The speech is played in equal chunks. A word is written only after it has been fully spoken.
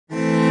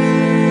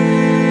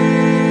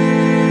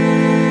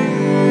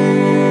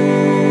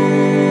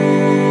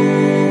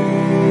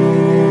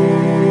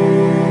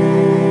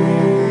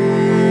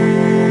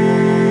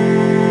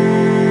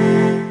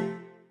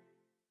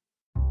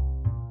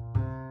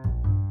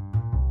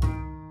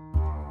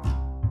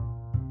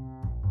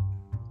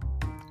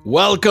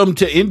Welcome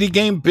to Indie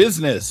Game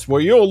Business,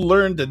 where you'll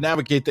learn to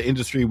navigate the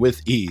industry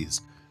with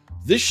ease.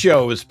 This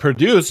show is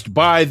produced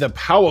by the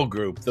Powell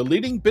Group, the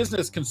leading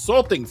business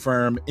consulting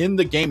firm in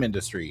the game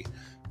industry.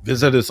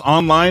 Visit us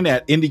online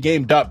at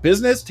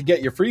indiegame.business to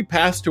get your free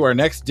pass to our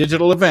next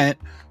digital event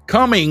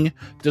coming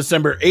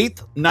December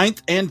 8th,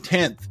 9th, and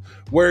 10th,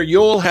 where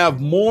you'll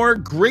have more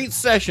great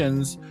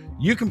sessions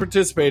you can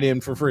participate in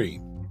for free,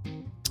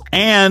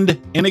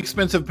 and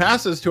inexpensive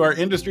passes to our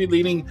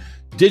industry-leading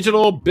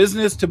digital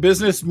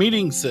business-to-business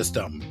meeting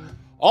system.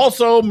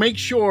 Also, make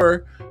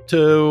sure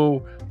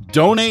to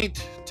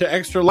donate to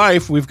Extra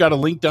Life. We've got a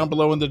link down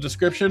below in the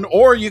description,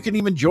 or you can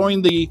even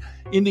join the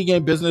Indie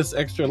Game Business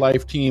Extra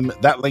Life team.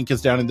 That link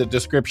is down in the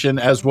description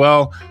as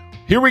well.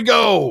 Here we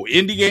go,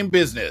 Indie Game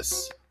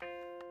Business.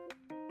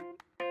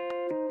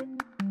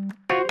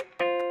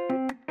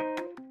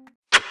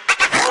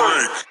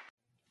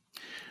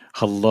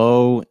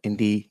 Hello,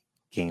 Indie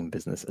Game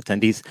Business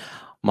attendees.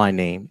 My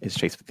name is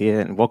Chase Bethia,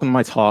 and welcome to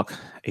my talk,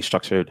 A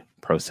Structured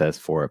Process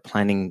for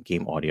Planning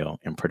Game Audio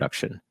and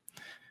Production.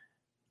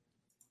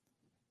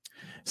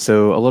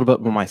 So a little bit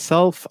about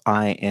myself.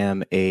 I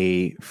am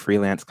a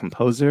freelance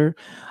composer.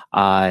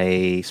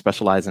 I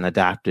specialize in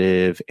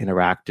adaptive,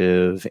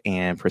 interactive,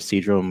 and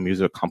procedural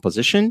music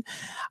composition.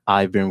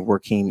 I've been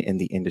working in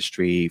the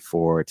industry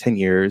for 10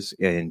 years,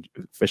 and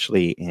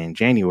officially in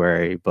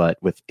January, but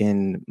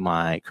within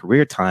my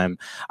career time,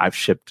 I've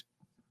shipped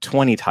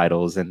 20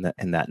 titles in that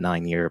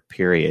 9-year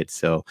period.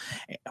 So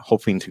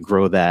hoping to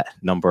grow that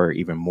number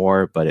even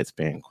more, but it's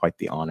been quite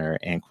the honor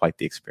and quite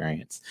the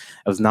experience.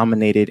 I was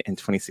nominated in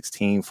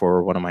 2016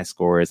 for one of my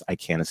scores, I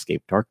Can't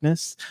Escape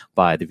Darkness,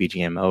 by the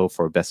VGMO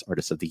for Best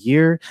Artist of the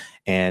Year.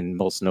 And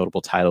most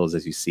notable titles,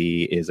 as you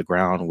see, is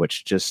Aground,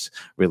 which just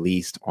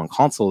released on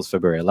consoles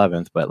February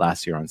 11th, but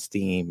last year on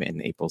Steam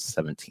in April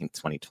 17th,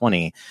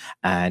 2020.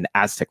 And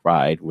Aztec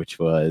Ride, which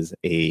was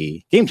a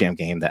game jam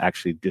game that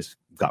actually just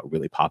got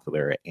really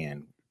popular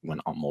and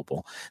went on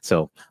mobile.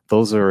 So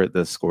those are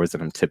the scores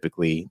that I'm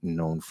typically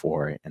known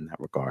for in that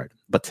regard.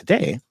 But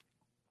today,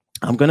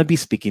 I'm going to be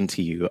speaking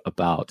to you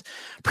about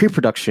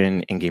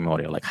pre-production in game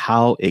audio, like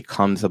how it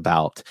comes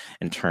about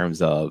in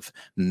terms of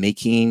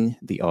making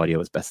the audio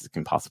as best as it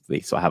can possibly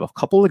be. So I have a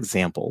couple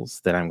examples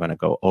that I'm going to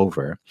go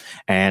over,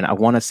 and I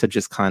want us to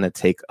just kind of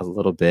take a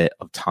little bit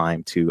of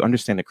time to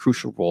understand the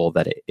crucial role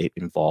that it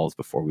involves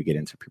before we get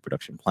into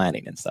pre-production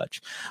planning and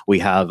such. We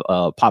have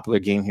a popular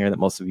game here that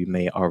most of you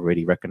may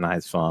already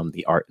recognize from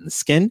The Art and the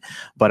Skin,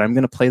 but I'm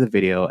going to play the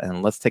video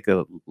and let's take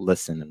a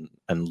listen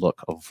and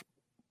look of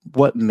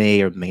what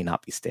may or may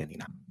not be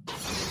standing out.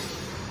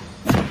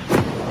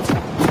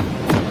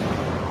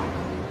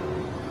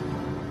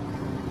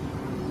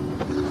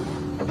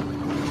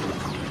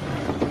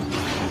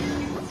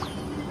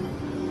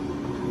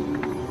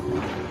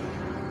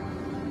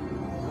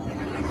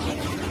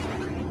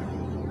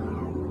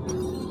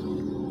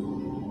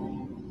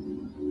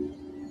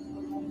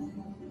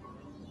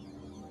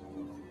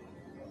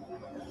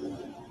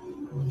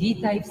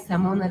 D-Type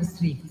Summoner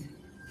Street.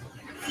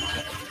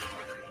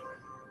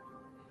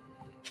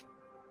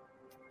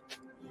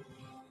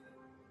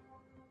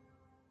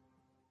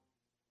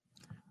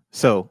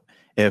 So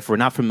if we're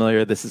not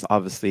familiar, this is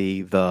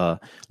obviously the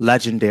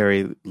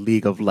legendary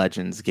League of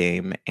Legends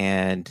game.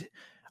 And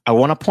I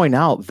want to point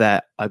out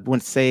that I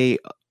would say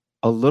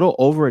a little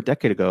over a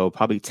decade ago,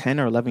 probably 10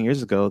 or 11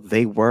 years ago,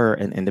 they were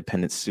an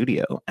independent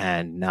studio.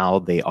 And now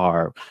they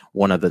are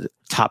one of the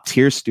top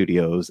tier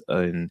studios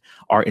in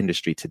our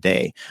industry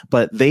today.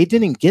 But they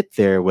didn't get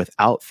there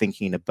without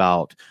thinking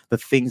about the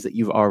things that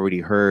you've already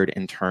heard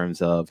in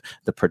terms of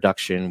the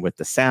production with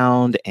the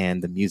sound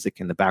and the music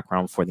in the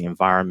background for the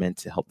environment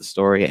to help the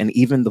story, and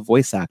even the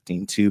voice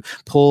acting to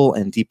pull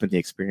and deepen the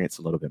experience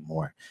a little bit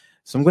more.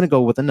 So I'm going to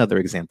go with another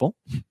example.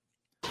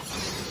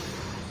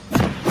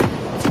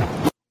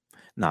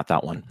 Not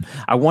that one.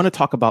 I want to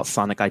talk about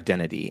Sonic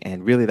Identity,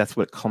 and really that's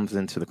what comes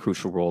into the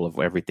crucial role of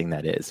everything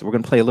that is. So we're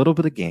going to play a little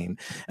bit of game,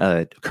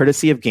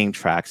 courtesy of Game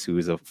Tracks, who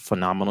is a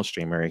phenomenal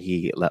streamer.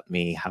 He let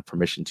me have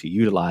permission to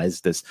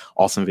utilize this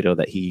awesome video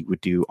that he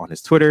would do on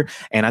his Twitter,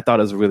 and I thought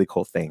it was a really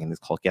cool thing, and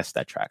it's called Guess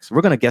That Track. So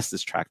we're going to guess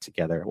this track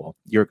together. Well,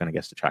 you're going to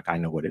guess the track. I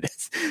know what it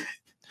is.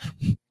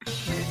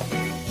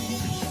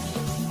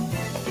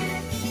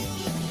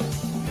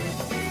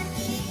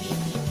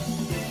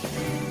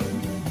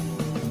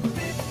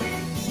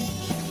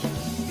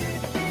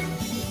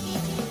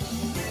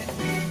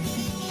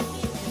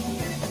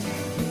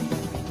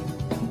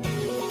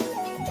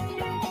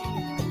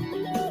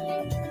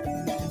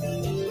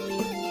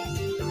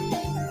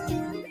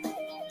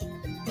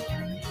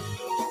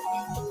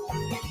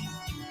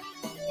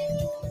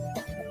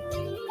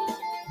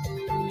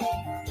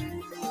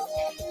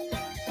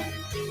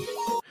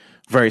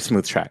 Very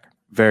smooth track,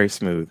 very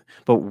smooth.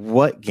 But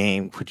what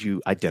game could you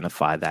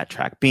identify that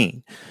track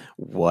being?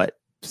 What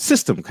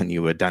system can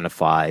you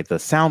identify the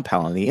sound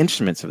palette and the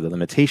instruments of the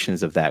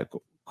limitations of that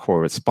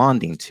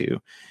corresponding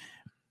to?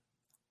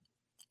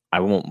 I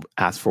won't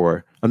ask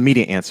for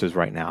immediate answers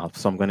right now,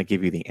 so I'm going to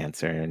give you the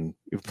answer, and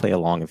you play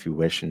along if you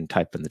wish and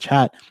type in the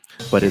chat.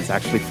 But it's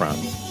actually from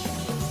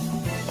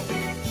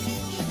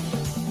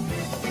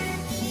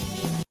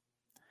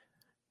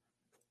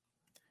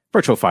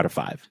Virtua Fighter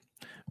 5.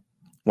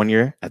 When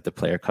you're at the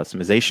player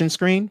customization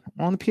screen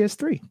on the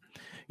PS3.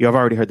 You have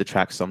already heard the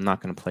track, so I'm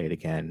not going to play it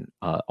again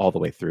all the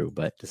way through,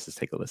 but just to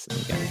take a listen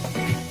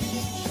again.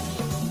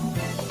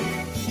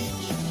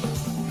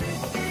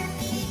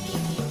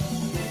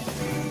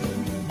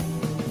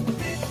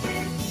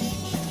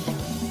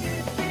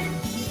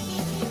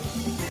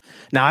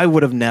 Now, I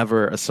would have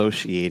never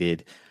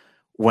associated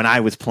when I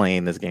was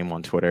playing this game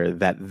on Twitter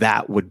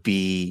that would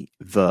be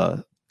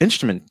the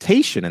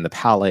instrumentation and the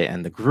palette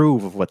and the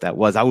groove of what that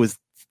was. I was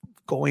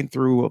going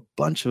through a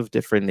bunch of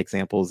different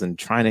examples and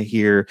trying to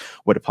hear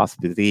what it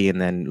possibly be, and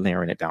then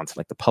layering it down to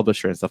like the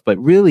publisher and stuff. But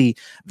really,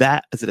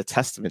 that is a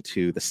testament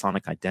to the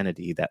sonic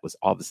identity that was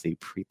obviously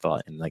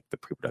pre-thought in like the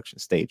pre-production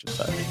stage and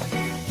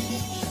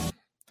such.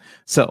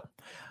 So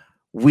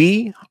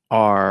we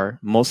are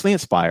mostly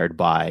inspired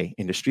by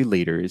industry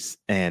leaders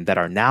and that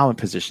are now in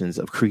positions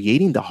of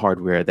creating the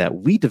hardware that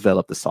we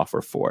develop the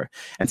software for.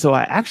 And so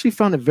I actually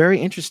found it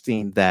very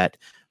interesting that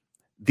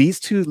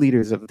these two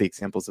leaders of the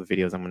examples of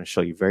videos I'm going to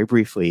show you very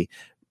briefly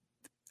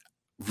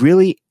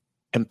really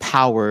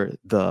empower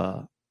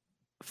the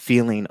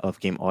feeling of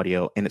game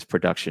audio in its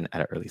production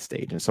at an early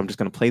stage. And so I'm just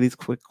going to play these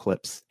quick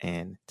clips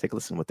and take a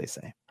listen to what they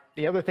say.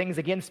 The other things,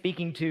 again,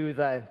 speaking to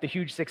the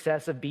huge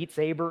success of Beat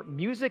Saber,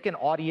 music and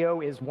audio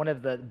is one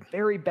of the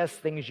very best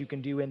things you can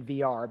do in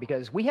VR,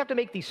 because we have to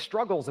make these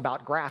struggles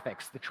about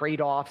graphics, the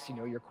trade-offs, you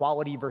know, your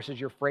quality versus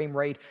your frame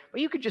rate.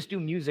 But you could just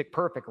do music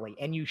perfectly,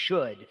 and you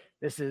should.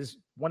 This is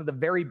one of the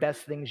very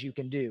best things you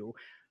can do.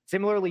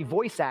 Similarly,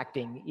 voice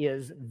acting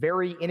is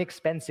very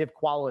inexpensive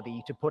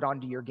quality to put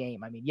onto your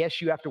game. I mean,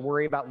 yes, you have to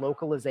worry about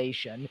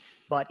localization,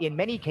 but in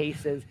many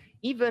cases,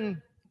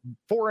 even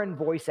foreign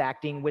voice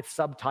acting with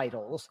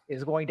subtitles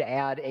is going to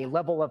add a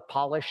level of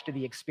polish to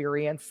the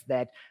experience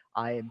that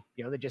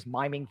that just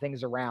miming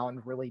things around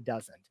really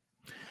doesn't.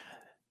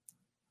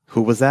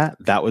 Who was that?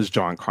 That was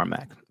John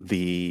Carmack,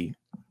 the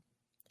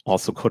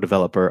also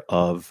co-developer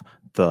of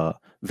the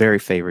very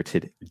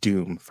favorited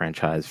Doom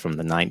franchise from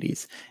the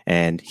 90s.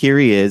 And here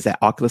he is at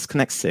Oculus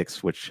Connect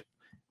 6, which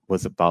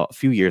was about a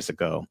few years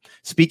ago,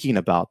 speaking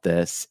about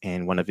this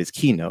in one of his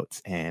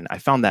keynotes. And I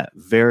found that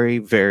very,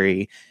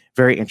 very,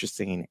 very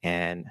interesting.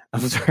 And I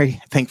was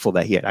very thankful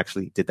that he had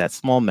actually did that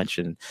small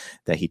mention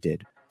that he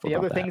did. The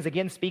other things,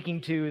 again, speaking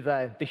to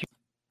the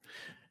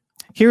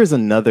Here is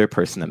another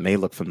person that may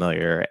look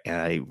familiar. And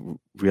I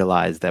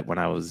realized that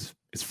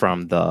it's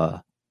from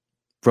the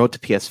Road to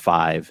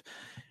PS5,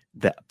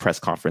 the press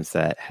conference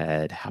that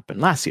had happened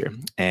last year.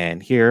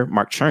 And here,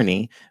 Mark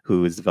Cherney,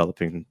 who is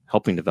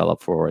helping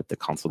develop for the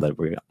console that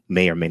we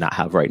may or may not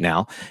have right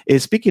now,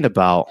 is speaking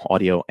about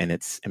audio and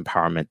its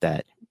empowerment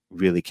that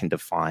really can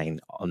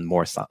define a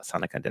more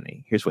sonic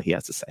identity. Here's what he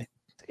has to say.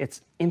 It's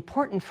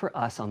important for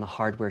us on the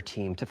hardware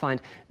team to find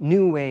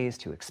new ways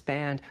to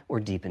expand or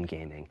deepen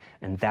gaming,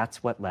 and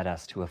that's what led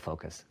us to a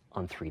focus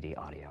on 3D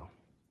audio.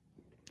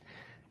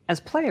 As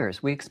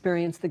players, we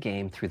experience the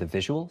game through the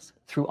visuals,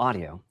 through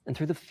audio, and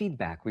through the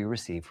feedback we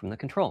receive from the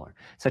controller,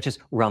 such as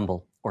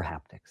rumble or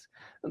haptics.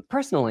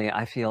 Personally,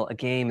 I feel a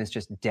game is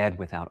just dead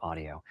without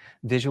audio.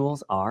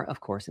 Visuals are, of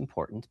course,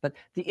 important, but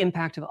the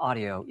impact of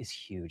audio is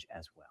huge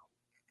as well.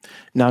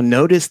 Now,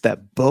 notice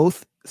that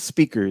both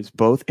speakers,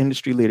 both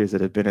industry leaders that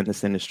have been in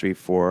this industry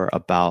for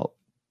about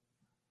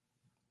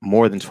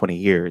more than 20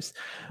 years,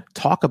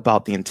 talk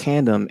about the in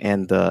tandem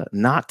and the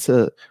not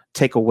to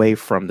take away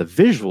from the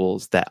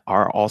visuals that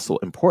are also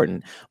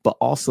important, but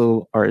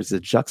also are as a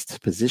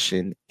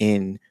juxtaposition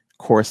in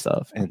course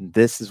of. And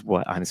this is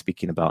what I'm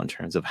speaking about in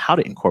terms of how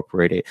to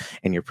incorporate it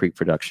in your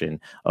pre-production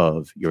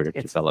of your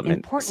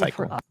development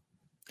cycle.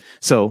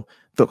 So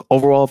the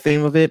overall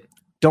theme of it,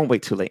 don't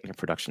wait too late in your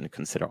production to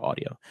consider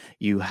audio.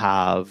 You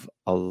have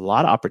a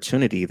lot of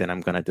opportunity that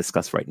I'm going to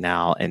discuss right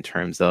now in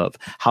terms of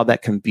how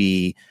that can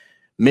be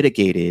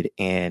mitigated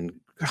and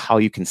how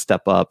you can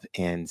step up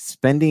and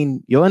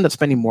you'll end up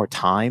spending more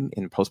time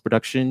in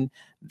post-production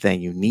than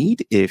you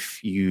need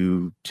if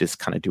you just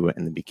kind of do it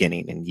in the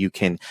beginning. And you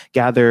can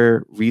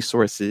gather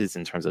resources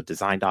in terms of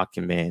design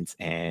documents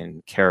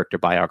and character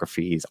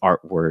biographies,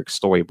 artwork,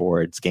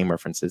 storyboards, game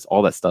references,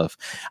 all that stuff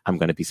I'm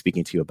going to be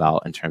speaking to you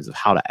about in terms of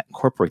how to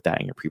incorporate that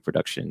in your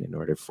pre-production in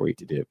order for you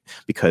to do it.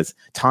 Because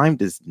time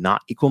does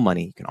not equal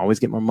money. You can always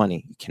get more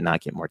money. You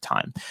cannot get more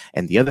time.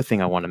 And the other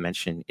thing I want to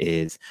mention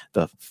is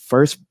the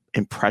first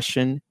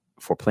impression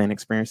for playing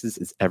experiences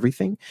is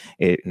everything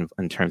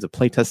in terms of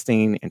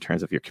playtesting, in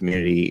terms of your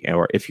community,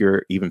 or if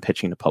you're even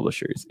pitching to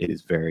publishers, it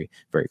is very,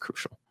 very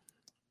crucial.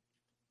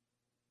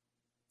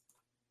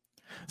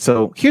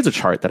 So here's a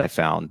chart that I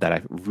found that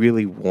I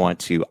really want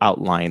to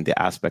outline the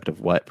aspect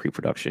of what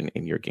pre-production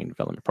in your game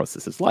development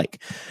process is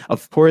like.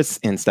 Of course,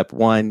 in step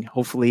one,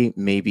 hopefully,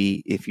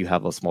 maybe if you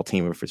have a small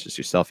team or if it's just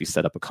yourself, you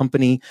set up a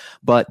company.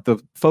 But the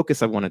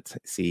focus I wanted to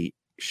see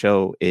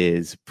show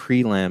is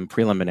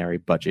preliminary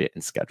budget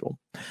and schedule.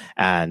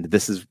 And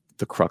this is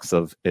the crux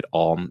of it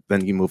all.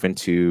 Then you move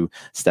into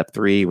step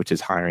 3, which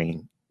is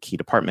hiring key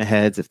department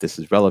heads. If this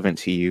is relevant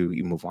to you,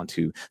 you move on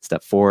to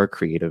step 4,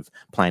 creative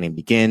planning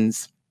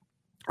begins.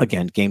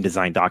 Again, game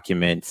design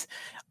documents,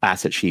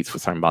 asset sheets,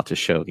 which I'm about to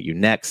show you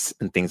next,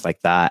 and things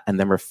like that. And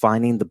then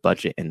refining the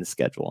budget and the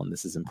schedule. And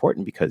this is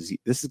important because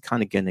this is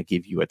kind of going to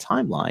give you a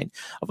timeline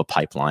of a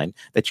pipeline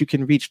that you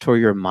can reach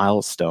toward your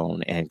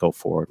milestone and go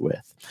forward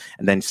with.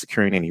 And then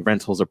securing any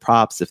rentals or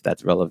props, if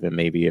that's relevant.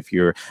 Maybe if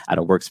you're at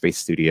a workspace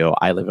studio.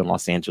 I live in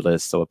Los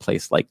Angeles, so a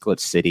place like Glitch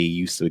City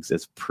used to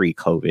exist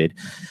pre-COVID,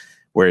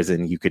 whereas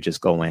then you could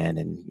just go in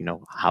and, you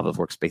know, have a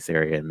workspace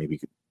area and maybe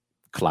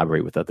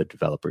collaborate with other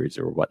developers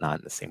or whatnot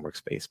in the same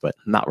workspace, but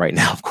not right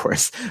now, of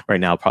course. Right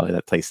now, probably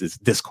that place is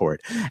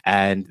Discord.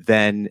 And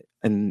then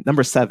and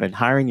number 7,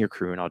 hiring your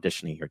crew and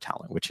auditioning your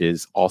talent, which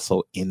is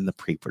also in the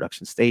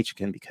pre-production stage,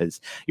 again, because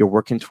you're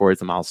working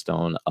towards a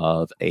milestone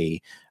of a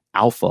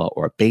alpha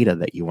or a beta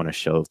that you want to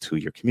show to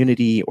your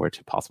community or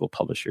to possible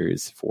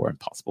publishers for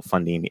possible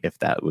funding, if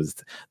that was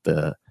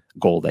the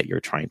goal that you're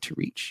trying to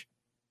reach.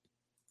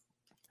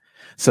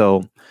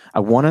 So I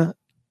want to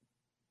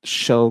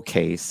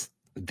showcase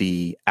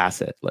the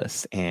asset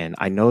list. And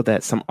I know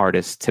that some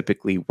artists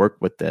typically work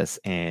with this,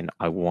 and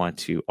I want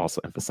to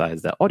also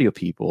emphasize that audio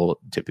people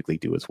typically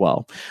do as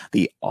well.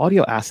 The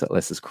audio asset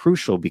list is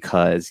crucial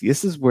because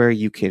this is where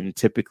you can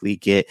typically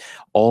get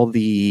all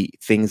the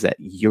things that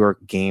your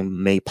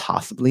game may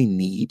possibly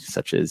need,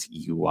 such as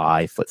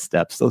UI,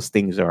 footsteps. Those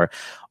things are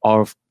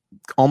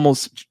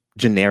almost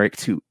generic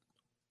to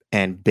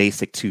and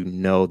basic to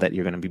know that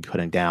you're going to be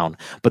putting down.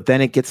 But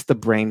then it gets the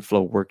brain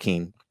flow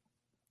working,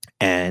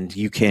 and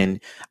you can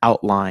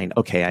outline,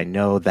 okay, I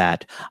know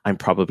that I'm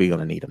probably going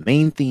to need a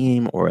main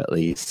theme, or at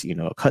least, you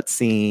know, a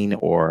cutscene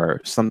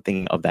or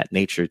something of that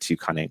nature to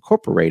kind of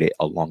incorporate it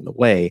along the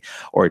way,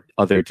 or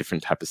other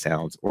different type of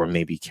sounds, or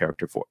maybe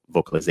character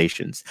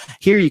vocalizations.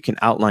 Here you can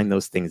outline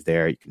those things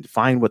there. You can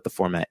define what the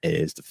format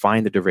is,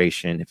 define the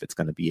duration, if it's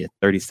going to be a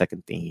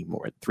 30-second theme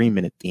or a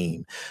 3-minute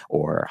theme,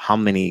 or how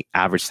many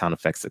average sound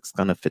effects it's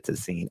going to fit the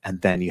scene.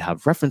 And then you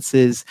have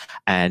references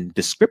and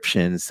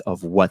descriptions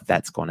of what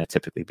that's going to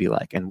typically be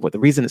like. And what the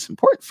reason it's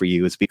important for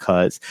you is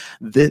because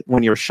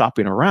when you're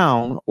shopping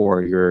around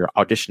or you're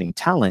auditioning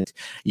talent,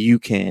 you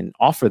can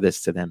offer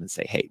this to them and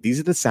say, hey, these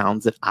are the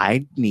sounds that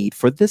I need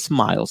for this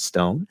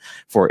milestone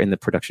for in the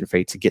production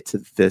phase to get to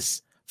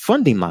this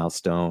funding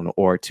milestone,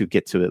 or to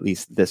get to at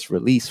least this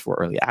release for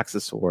early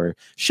access or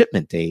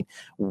shipment date.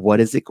 What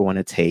is it going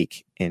to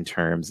take in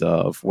terms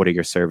of what are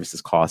your services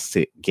costs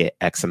to get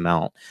X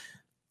amount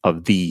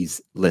of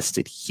these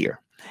listed here?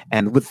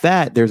 And with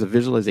that, there's a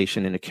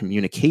visualization and a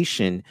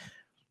communication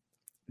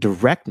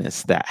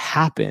directness that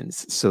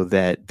happens, so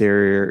that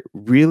they're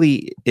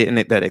really, and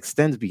that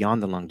extends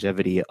beyond the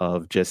longevity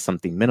of just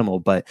something minimal,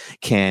 but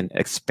can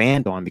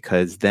expand on,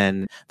 because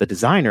then the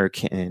designer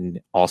can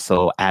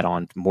also add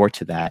on more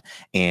to that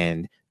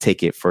and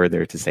take it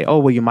further to say, oh,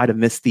 well, you might have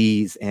missed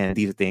these and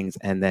these things.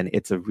 And then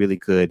it's a really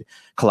good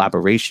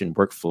collaboration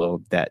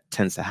workflow that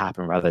tends to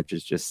happen, rather than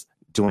just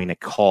doing a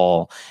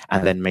call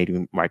and then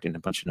maybe writing a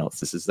bunch of notes.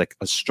 This is like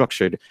a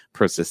structured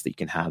process that you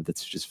can have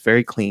that's just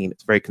very clean,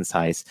 it's very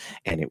concise,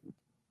 and it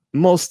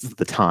most of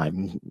the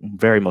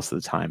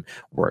time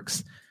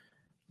works.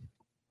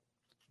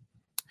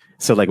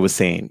 So like I was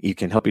saying, you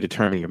can help you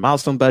determine your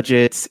milestone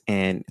budgets,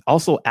 and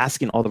also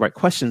asking all the right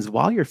questions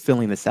while you're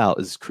filling this out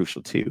is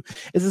crucial too.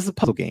 Is this a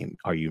puzzle game?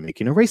 Are you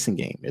making a racing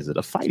game? Is it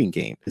a fighting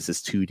game? Is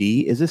this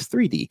 2D? Is this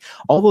 3D?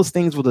 All those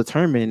things will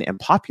determine and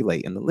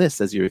populate in the list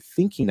as you're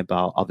thinking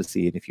about,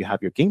 obviously, and if you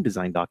have your game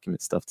design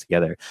document stuff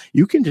together,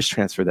 you can just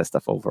transfer that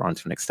stuff over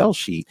onto an Excel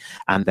sheet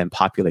and then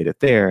populate it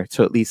there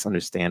to at least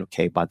understand,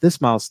 okay, by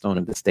this milestone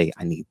of this date,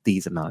 I need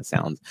these amount of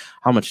sounds.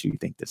 How much do you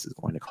think this is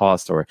going to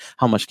cost? Or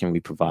how much can we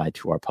provide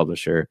to our publisher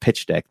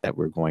pitch deck that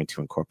we're going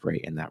to incorporate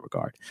in that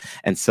regard?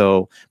 And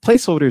so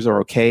placeholders are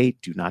okay.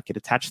 Do not get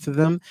attached to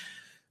them,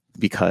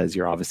 because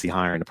you're obviously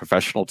hiring a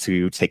professional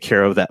to take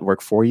care of that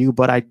work for you.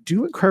 But I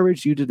do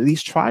encourage you to at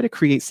least try to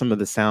create some of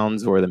the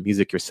sounds or the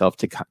music yourself,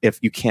 to, if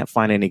you can't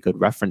find any good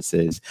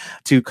references,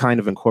 to kind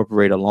of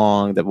incorporate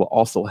along. That will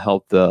also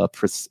help the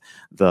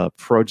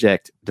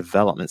project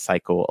development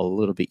cycle a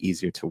little bit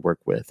easier to work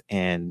with.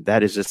 And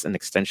that is just an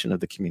extension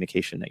of the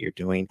communication that you're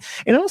doing.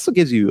 And it also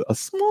gives you a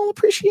small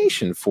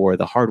appreciation for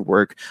the hard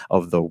work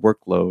of the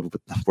workload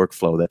with the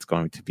workflow that's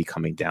going to be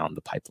coming down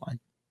the pipeline.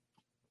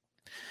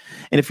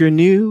 And if you're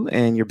new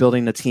and you're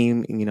building a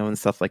team, you know, and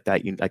stuff like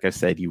that, like I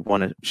said, you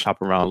want to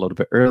shop around a little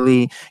bit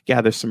early,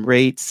 gather some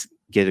rates,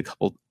 get a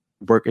couple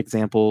work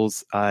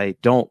examples. I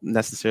don't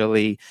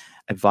necessarily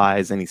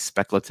advise any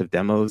speculative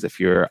demos. If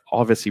you're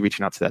obviously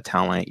reaching out to that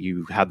talent,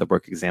 you have the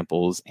work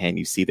examples and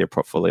you see their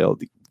portfolio,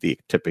 they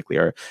typically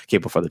are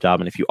capable for the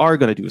job. And if you are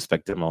going to do a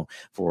spec demo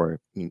for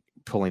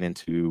pulling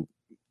into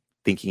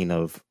thinking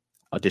of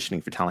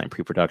auditioning for talent in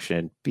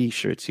pre-production, be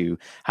sure to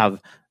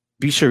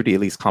at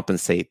least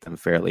compensate them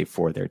fairly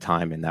for their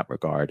time in that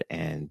regard,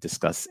 and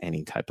discuss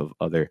any type of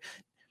other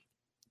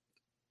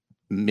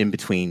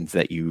in-betweens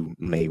that you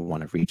may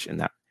want to reach in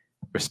that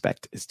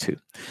respect is too.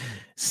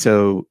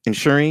 So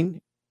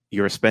ensuring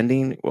your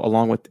spending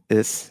along with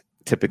this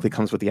typically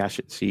comes with the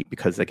asset sheet,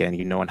 because again,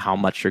 you know how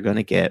much you're going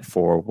to get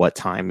for what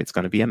time it's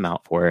going to be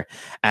amount for.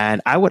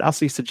 And I would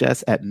also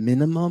suggest at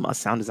minimum a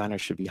sound designer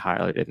should be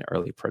hired in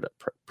early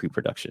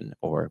pre-production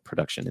or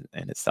production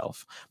in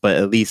itself, but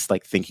at least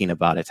like thinking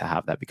about it to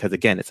have that, because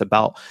again, it's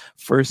about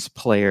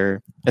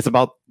it's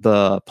about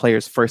the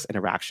player's first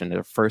interaction,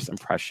 their first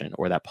impression,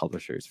 or that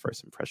publisher's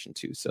first impression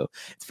too. So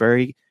it's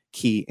very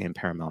key and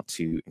paramount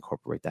to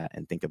incorporate that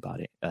and think about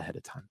it ahead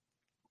of time.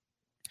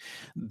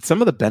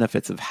 Some of the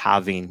benefits of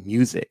having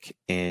music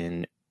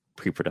in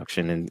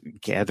pre-production and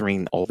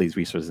gathering all these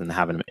resources and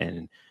having them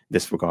in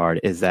this regard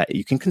is that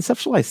you can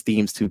conceptualize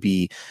themes to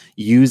be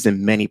used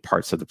in many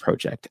parts of the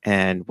project.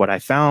 And what I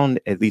found,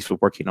 at least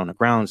with working on the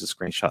ground, is a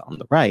screenshot on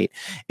the right,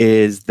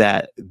 is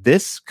that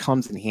this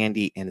comes in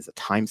handy and is a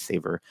time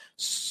saver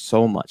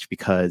so much,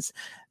 because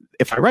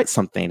if I write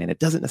something and it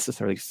doesn't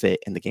necessarily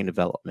fit in the game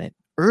development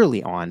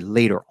early on,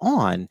 later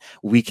on,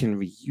 we can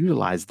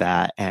reutilize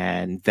that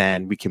and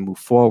then we can move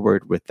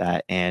forward with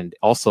that. And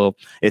also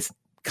it's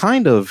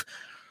kind of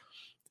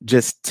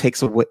just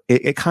takes away,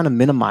 it kind of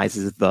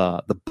minimizes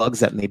the bugs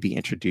that may be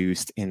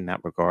introduced in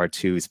that regard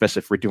too, especially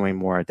if we're doing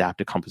more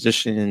adaptive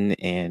composition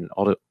and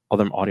all the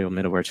other audio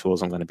middleware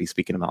tools I'm going to be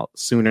speaking about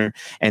sooner.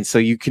 And so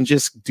you can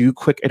just do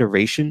quick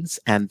iterations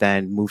and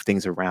then move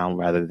things around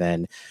rather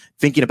than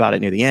thinking about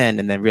it near the end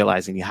and then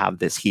realizing you have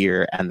this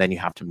here and then you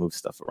have to move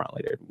stuff around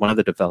later. One of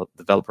the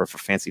developer for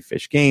Fancy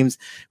Fish Games,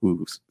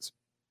 who's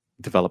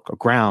developed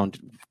Ground,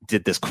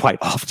 did this quite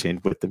often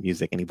with the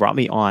music, and he brought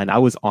me on. I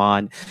was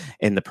on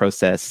in the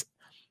process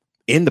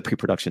in the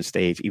pre-production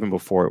stage even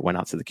before it went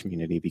out to the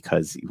community,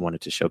 because he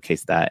wanted to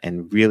showcase that,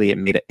 and really it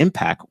made an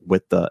impact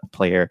with the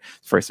player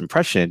first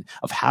impression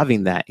of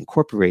having that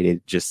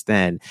incorporated just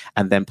then,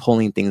 and then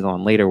pulling things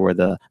on later where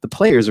the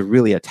players are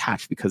really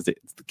attached, because the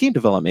game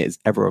development is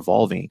ever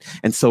evolving,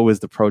 and so is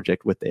the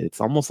project with it.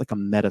 It's almost like a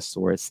meta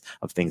source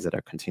of things that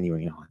are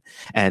continuing on.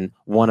 And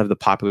one of the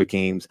popular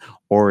games,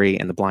 Ori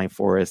and the Blind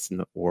Forest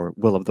or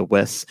Will of the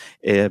Wisps,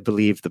 I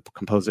believe the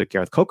composer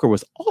Gareth Coker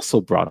was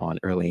also brought on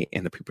early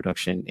in the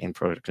pre-production and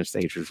production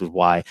stage, which is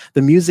why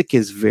the music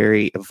is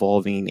very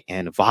evolving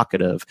and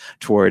evocative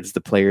towards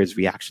the player's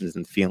reactions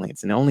and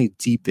feelings, and it only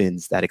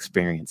deepens that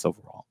experience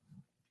overall.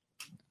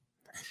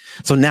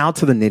 So now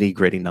to the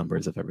nitty-gritty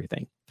numbers of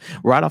everything.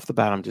 Right off the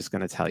bat, I'm just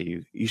going to tell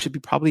you, you should be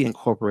probably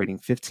incorporating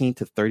 15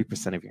 to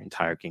 30% of your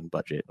entire game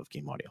budget of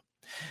game audio.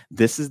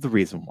 This is the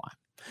reason why.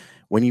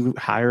 When you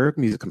hire a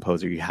music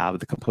composer, you have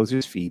the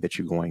composer's fee that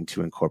you're going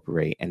to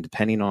incorporate. And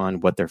depending on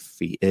what their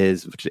fee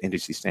is, which the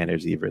industry standard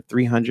is either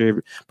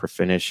 $300 per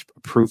finished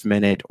approved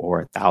minute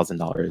or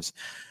 $1,000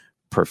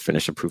 per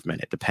finished approved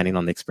minute, depending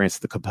on the experience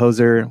of the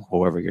composer,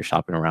 however you're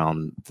shopping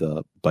around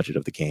the budget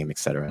of the game, et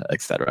cetera,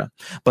 et cetera.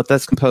 But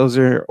that's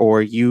composer,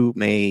 or you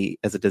may,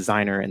 as a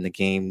designer and the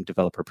game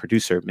developer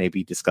producer, may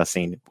be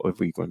discussing if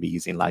we're going to be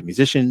using live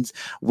musicians.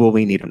 Will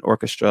we need an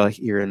orchestra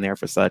here and there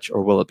for such,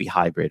 or will it be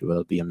hybrid?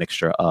 Will it be a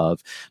mixture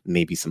of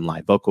maybe some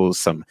live vocals,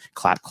 some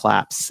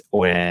claps,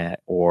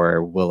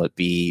 or will it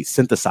be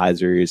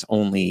synthesizers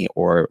only,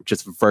 or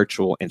just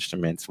virtual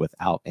instruments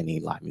without any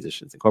live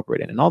musicians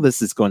incorporated? And all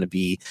this is going to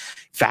be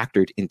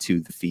factored into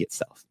the fee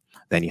itself.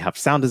 Then you have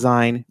sound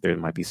design. There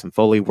might be some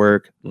Foley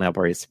work,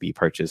 libraries to be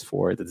purchased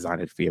for the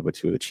designer to be able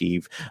to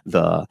achieve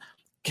the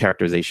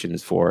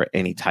characterizations for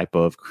any type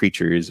of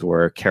creatures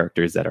or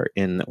characters that are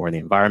in or in the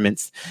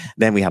environments.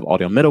 Then we have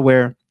audio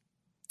middleware.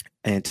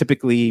 And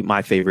typically,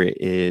 my favorite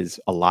is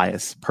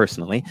Elias,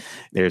 personally.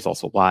 There's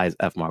also Wise,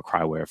 FMAR,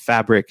 Cryware,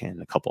 Fabric,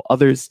 and a couple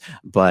others.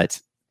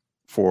 But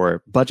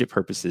for budget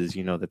purposes,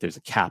 you know that there's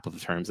a cap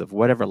of terms of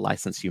whatever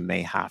license you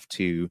may have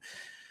to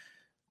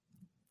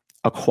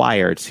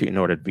acquire in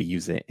order to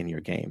use it in your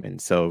game. And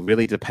so it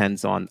really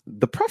depends on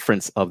the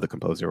preference of the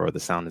composer or the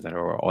sound designer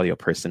or audio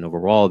person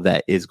overall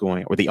that is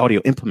going, or the audio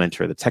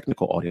implementer, the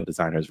technical audio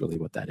designer is really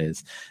what that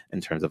is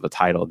in terms of a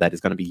title that is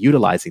going to be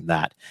utilizing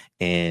that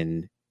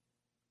in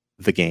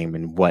the game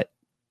and what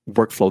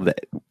workflow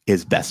that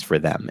is best for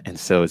them. And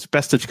so it's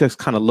best to just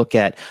kind of look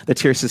at the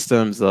tier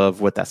systems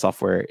of what that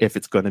software, if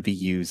it's going to be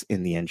used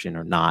in the engine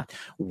or not,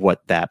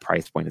 what that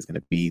price point is going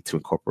to be to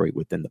incorporate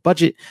within the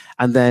budget.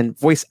 And then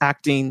voice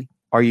acting,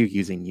 are you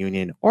using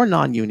union or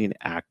non-union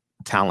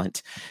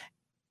talent?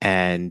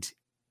 And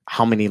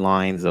how many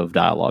lines of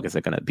dialogue is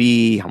it going to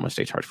be? How much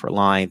they charge per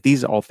line?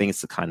 These are all things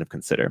to kind of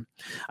consider.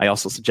 I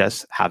also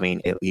suggest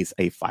having at least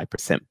a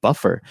 5%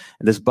 buffer.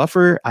 And this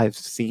buffer I've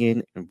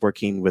seen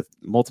working with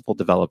multiple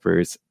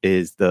developers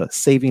is the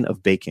saving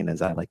of bacon,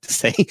 as I like to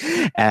say.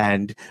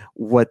 And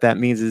what that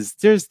means is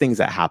there's things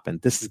that happen.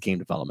 This is game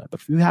development.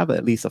 But if you have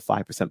at least a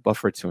 5%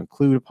 buffer to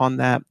include upon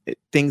that,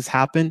 things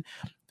happen.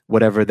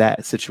 Whatever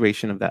that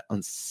situation of that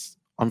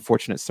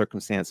unfortunate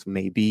circumstance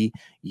may be,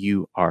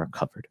 you are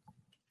covered.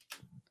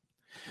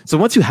 So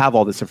once you have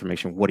all this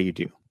information, what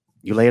do?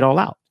 You lay it all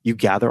out. You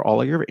gather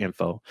all of your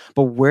info,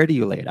 but where do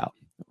you lay it out?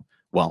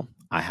 Well,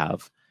 I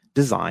have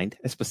designed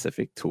a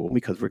specific tool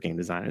because we're game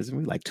designers and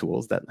we like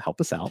tools that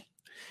help us out.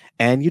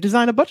 And you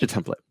design a budget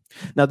template.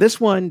 Now, this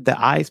one that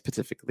I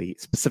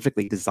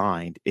specifically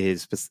designed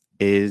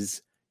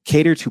is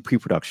catered to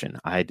pre-production.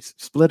 I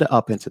split it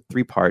up into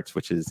 3 parts,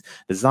 which is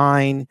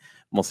design,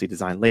 mostly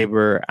design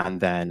labor, and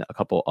then a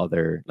couple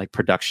other like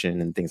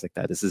production and things like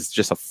that. This is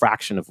just a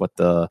fraction of what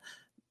the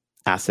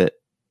budget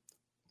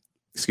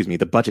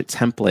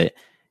template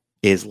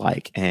is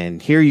like. And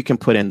here you can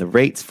put in the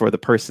rates for the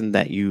person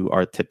that you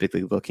are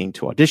typically looking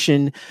to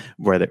audition,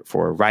 whether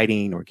for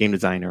writing or game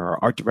designer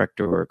or art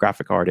director or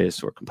graphic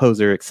artist or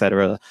composer,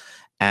 etc.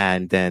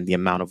 And then the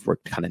amount of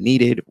work kind of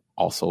needed,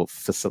 also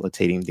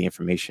facilitating the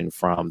information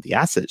from the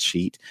asset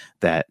sheet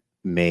that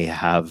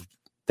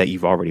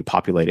you've already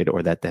populated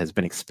or that has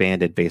been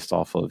expanded based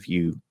off of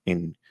you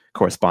in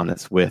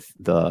correspondence with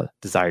the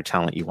desired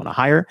talent you want to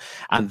hire.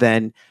 And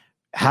then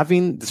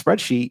having the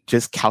spreadsheet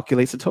just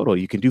calculates the total.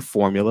 You can do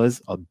formulas,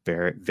 a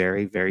very,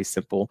 very, very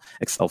simple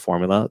Excel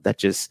formula that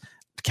just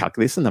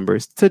calculates the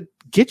numbers to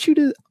get you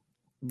to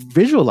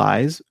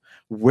visualize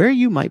where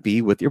you might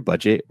be with your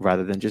budget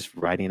rather than just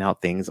writing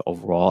out things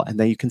overall. And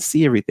then you can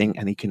see everything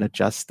and you can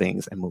adjust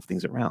things and move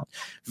things around.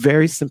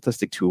 Very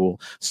simplistic tool,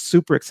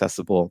 super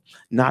accessible,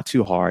 not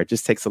too hard,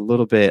 just takes a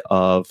little bit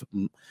of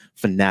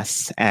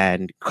finesse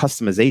and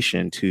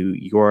customization to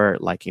your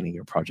liking in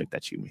your project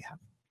that you may have.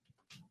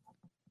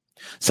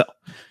 So,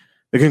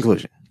 the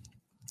conclusion.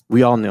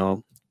 We all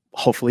know,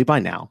 hopefully by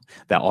now,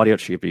 that audio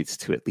attributes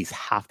to at least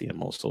half the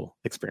emotional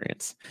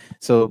experience.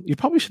 So, you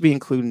probably should be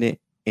including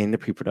it in the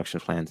pre-production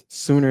plans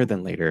sooner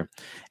than later.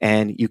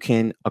 And you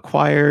can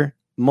acquire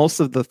most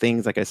of the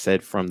things, like I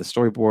said, from the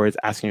storyboards,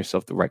 asking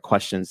yourself the right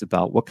questions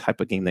about what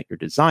type of game that you're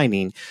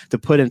designing to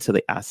put into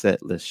the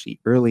asset list sheet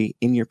early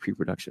in your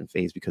pre-production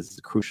phase, because it's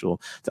crucial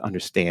to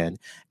understand.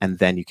 And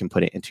then you can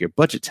put it into your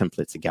budget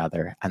template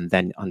together, and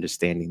then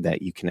understanding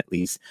that you can at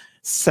least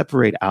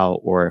separate out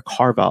or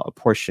carve out a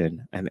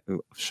portion, and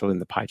showing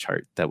the pie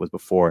chart that was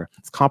before.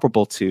 It's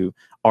comparable to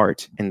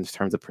art in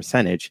terms of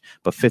percentage,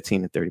 but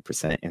 15 to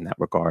 30% in that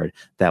regard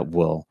that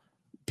will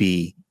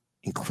be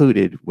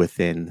included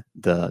within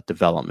the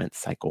development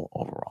cycle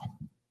overall.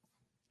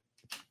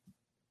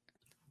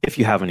 If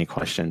you have any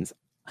questions,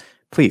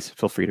 please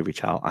feel free to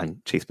reach out on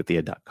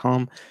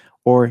chasebethia.com,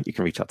 or you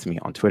can reach out to me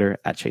on Twitter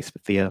at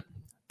chasebethia.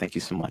 Thank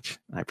you so much.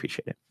 I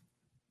appreciate it.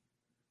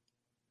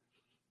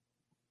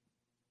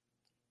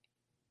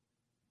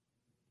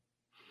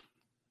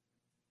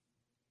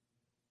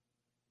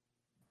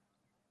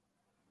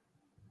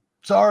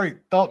 Sorry,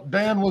 thought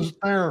Dan was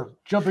there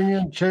jumping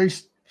in,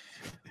 Chase.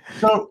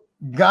 So,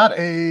 got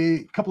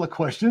a couple of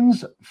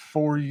questions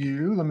for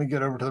you. Let me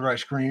get over to the right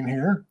screen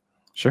here.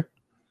 Sure.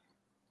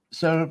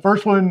 So,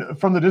 first one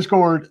from the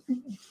Discord.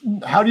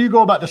 How do you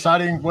go about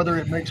deciding whether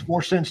it makes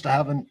more sense to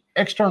have an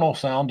external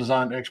sound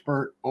design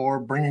expert or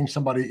bringing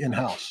somebody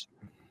in-house?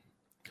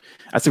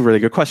 That's a really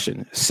good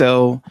question.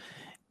 So,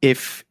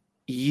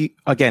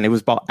 again, it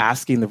was about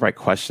asking the right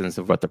questions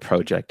of what the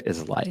project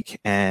is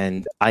like.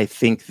 And I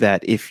think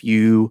that if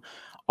your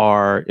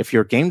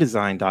game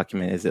design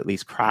document is at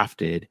least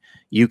crafted,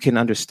 you can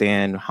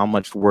understand how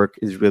much work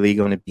is really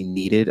going to be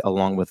needed,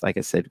 along with, like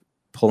I said,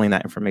 pulling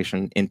that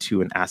information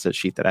into an asset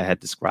sheet that I had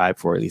described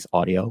for at least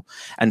audio,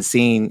 and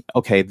seeing,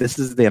 okay, this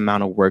is the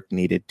amount of work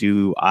needed.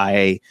 Do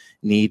I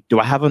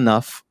have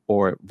enough,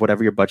 or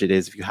whatever your budget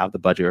is, if you have the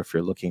budget, or if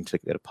you're looking to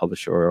get a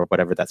publisher or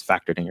whatever that's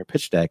factored in your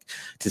pitch deck,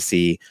 to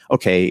see,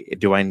 okay,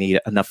 do I need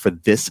enough for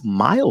this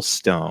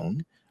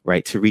milestone,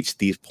 right, to reach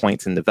these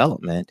points in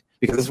development?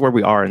 Because this is where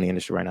we are in the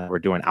industry right now. We're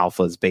doing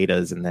alphas,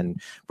 betas, and then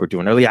we're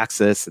doing early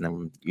access, and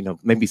then,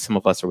 maybe some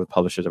of us are with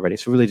publishers already.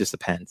 So it really just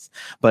depends.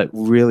 But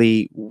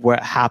really,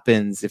 what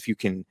happens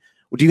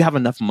do you have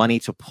enough money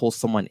to pull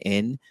someone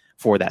in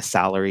for that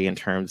salary in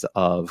terms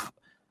of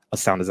a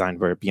sound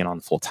designer being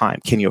on full time?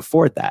 Can you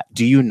afford that?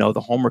 Do you know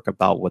the homework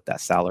about what that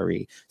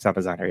salary sound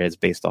designer is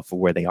based off of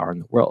where they are in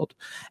the world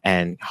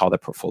and how their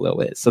portfolio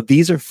is? So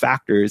these are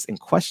factors and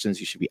questions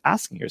you should be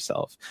asking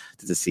yourself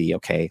to see,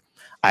 okay,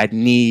 I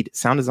need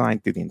sound design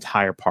through the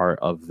entire part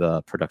of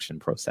the production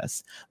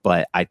process,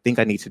 but I think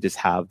I need to just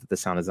have the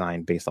sound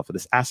design based off of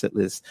this asset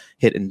list,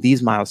 hitting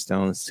these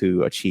milestones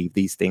to achieve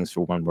these things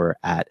for when we're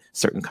at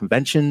certain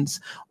conventions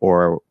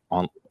or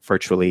on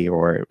virtually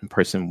or in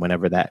person,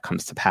 whenever that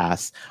comes to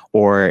pass,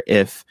 or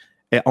if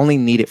it only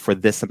need it for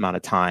this amount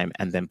of time,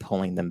 and then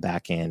pulling them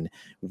back in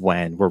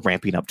when we're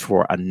ramping up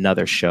toward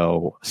another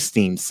show,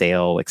 Steam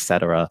sale,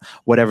 etc.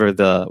 Whatever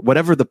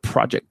the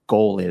project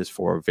goal is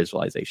for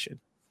visualization.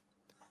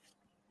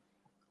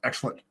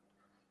 Excellent.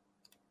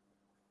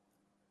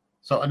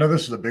 So I know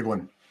this is a big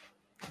one.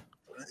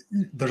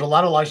 There's a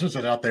lot of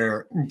licenses out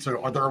there.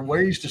 So are there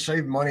ways to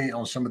save money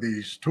on some of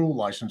these tool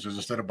licenses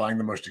instead of buying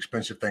the most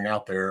expensive thing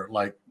out there,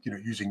 like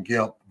using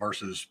GIMP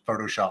versus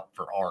Photoshop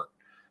for art?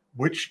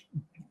 Which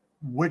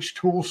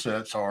tool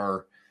sets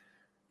are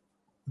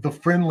the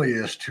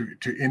friendliest to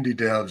indie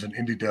devs and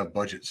indie dev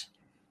budgets?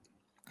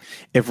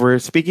 If we're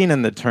speaking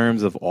in the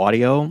terms of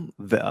audio,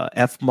 the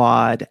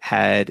FMOD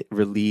had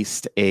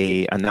released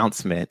a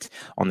announcement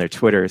on their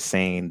Twitter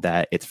saying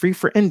that it's free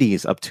for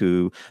indies up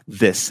to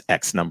this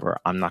X number.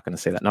 I'm not going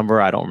to say that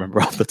number. I don't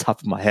remember off the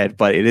top of my head,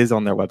 but it is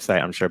on their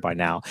website, I'm sure by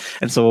now.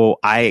 And so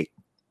I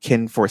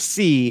can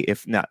foresee,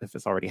 if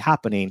it's already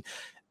happening,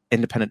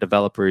 independent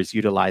developers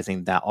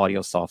utilizing that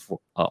audio software,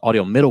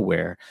 audio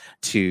middleware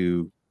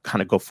to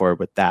kind of go forward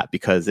with that,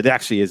 because it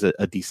actually is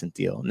a decent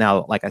deal.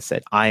 Now, like I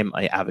said, I'm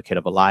an advocate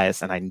of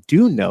Elias, and I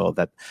do know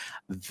that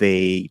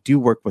they do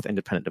work with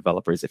independent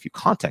developers if you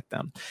contact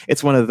them.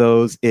 It's one of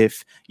those,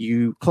 if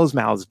you close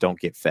mouths, don't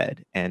get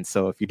fed. And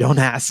so if you don't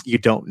ask, you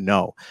don't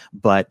know.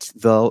 But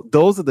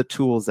those are the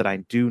tools that I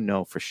do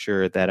know for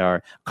sure that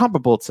are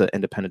comparable to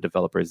independent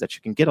developers that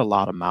you can get a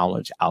lot of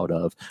mileage out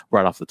of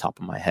right off the top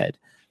of my head.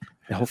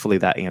 And hopefully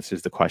that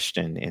answers the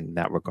question in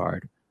that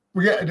regard.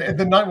 Well, yeah, and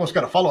then Nightwell's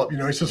got a follow-up.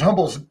 He says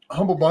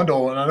Humble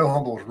Bundle, and I know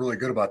Humble is really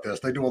good about this.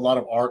 They do a lot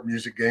of art,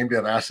 music, game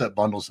dev, asset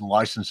bundles, and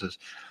licenses.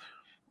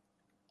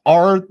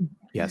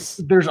 Yes.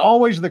 There's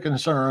always the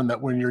concern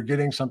that when you're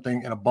getting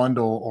something in a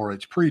bundle or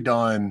it's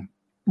pre-done,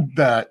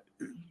 that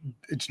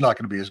it's not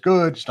going to be as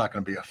good, it's not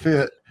going to be a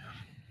fit.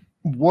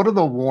 What are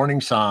the warning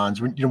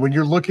signs when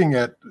you're looking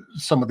at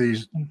some of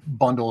these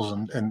bundles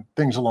and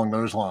things along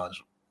those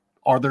lines?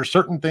 Are there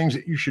certain things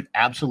that you should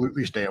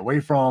absolutely stay away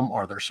from?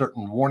 Are there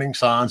certain warning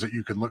signs that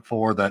you could look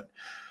for that,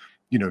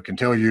 can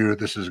tell you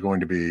this is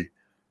going to be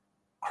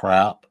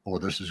crap or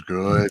this is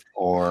good?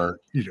 Or,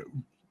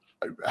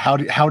 how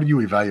do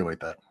you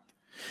evaluate that?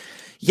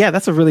 Yeah,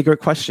 that's a really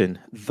great question.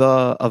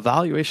 The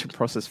evaluation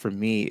process for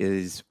me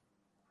is,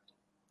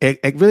 it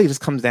really just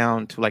comes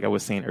down to, like I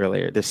was saying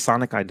earlier, this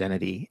sonic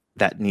identity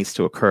that needs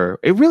to occur.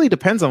 It really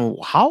depends on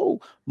how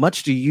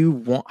much do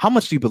you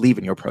believe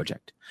in your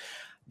project?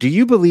 Do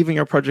you believe in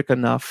your project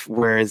enough?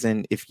 Whereas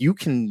if you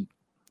can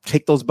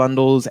take those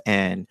bundles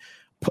and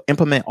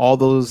implement all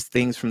those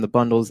things from the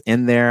bundles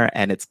in there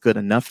and it's good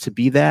enough to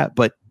be that,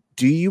 but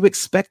do you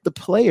expect the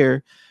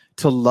player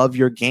to love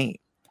your game?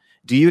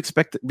 Do you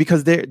expect,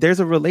 because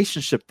there's a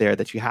relationship there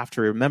that you have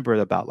to remember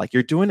about, like,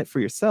 you're doing it for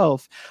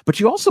yourself, but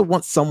you also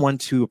want someone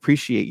to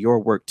appreciate your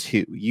work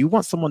too. You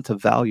want someone to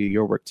value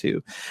your work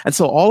too. And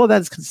so all of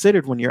that is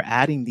considered when you're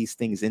adding these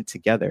things in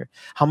together.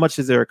 How much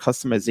is there a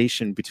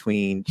customization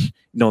between,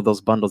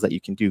 those bundles that you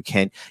can do?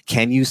 Can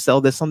you sell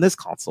this on this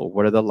console?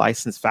 What are the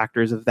license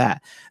factors of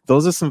that?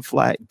 Those are some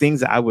things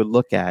that I would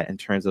look at in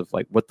terms of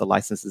like what the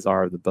licenses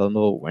are of the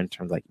bundle, in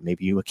terms of like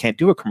maybe you can't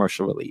do a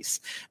commercial release.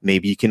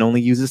 Maybe you can only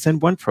use this in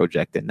one project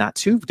and not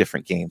two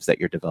different games that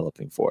you're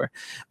developing for.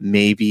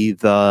 Maybe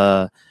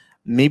the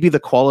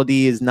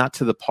quality is not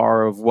to the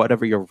par of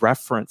whatever your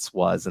reference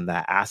was in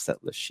that asset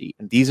list sheet.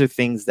 And these are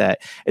things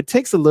that it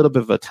takes a little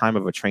bit of a time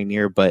of a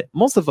trainer, but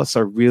most of us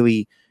are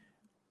really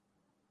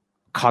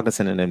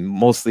cognizant and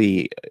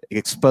mostly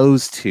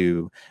exposed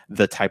to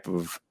the type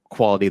of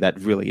quality that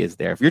really is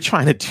there. If you're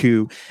trying to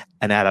do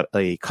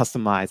a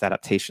customized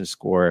adaptation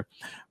score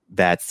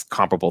that's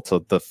comparable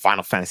to the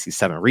Final Fantasy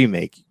VII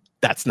remake,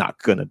 that's not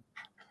going to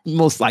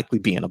most likely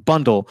be in a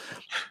bundle.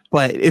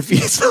 But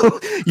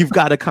you've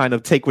got to kind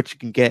of take what you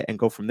can get and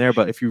go from there.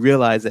 But if you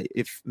realize that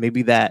if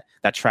maybe that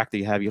track that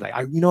you have, you're like,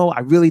 I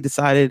really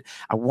decided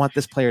I want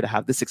this player to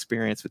have this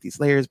experience with these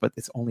layers, but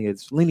it's only a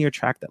linear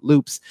track that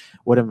loops.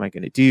 What am I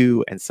going to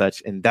do and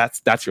such? And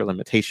that's your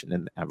limitation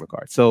in that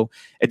regard. So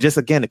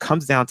it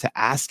comes down to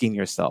asking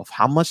yourself,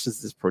 how much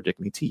does this project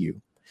mean to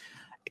you?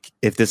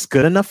 If this is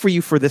good enough for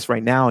you for this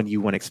right now and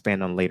you want to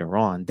expand on later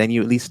on, then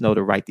you at least know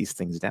to write these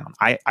things down.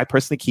 I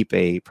personally keep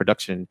a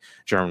production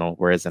journal,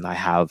 and I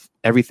have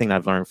everything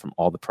I've learned from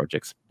all the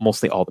projects,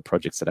 mostly all the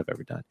projects that I've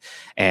ever done.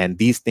 And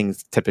these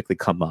things typically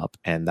come up,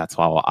 and that's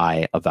how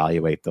I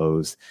evaluate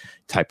those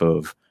type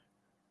of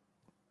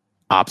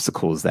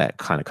obstacles that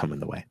kind of come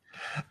in the way.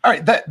 All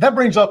right, that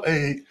brings up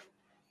a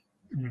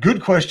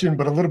good question,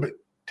 but a little bit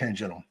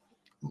tangential.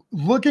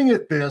 Looking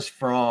at this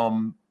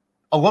from,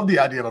 I love the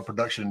idea of a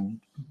production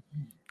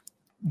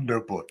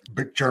notebook,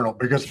 big journal,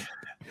 because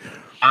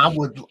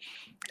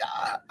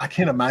I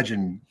can't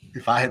imagine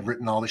if I had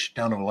written all this shit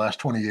down over the last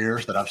 20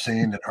 years that I've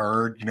seen and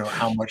heard,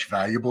 how much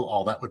valuable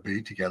all that would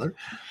be together.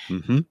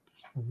 Mm-hmm.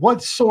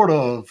 What sort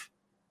of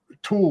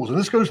tools, and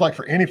this goes like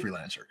for any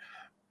freelancer,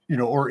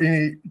 or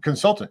any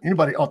consultant,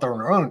 anybody out there on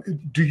their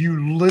own, do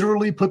you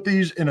literally put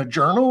these in a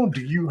journal?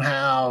 Do you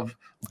have?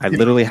 I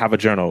literally have a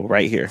journal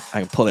right here.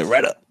 I can pull it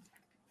right up.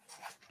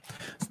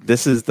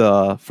 This is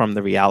from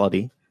the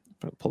reality.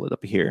 I'll pull it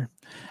up here.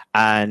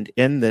 And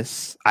in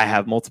this, I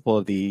have multiple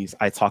of these.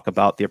 I talk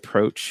about the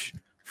approach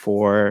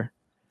for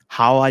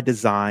how I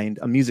designed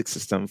a music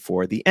system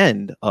for the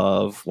end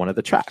of one of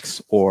the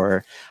tracks,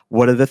 or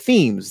what are the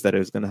themes that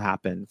is going to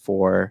happen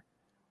for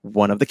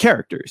one of the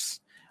characters.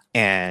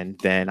 And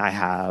then I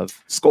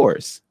have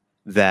scores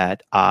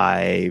that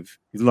I've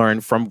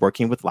learned from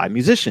working with live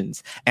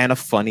musicians, and a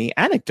funny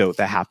anecdote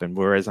that happened,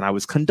 whereas when I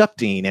was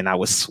conducting and I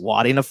was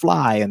swatting a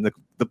fly and the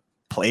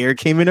player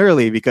came in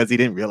early because he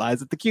didn't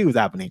realize that the queue was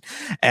happening,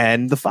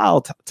 and the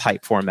file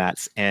type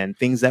formats and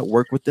things that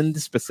work within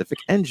the specific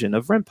engine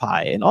of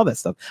RenPy and all that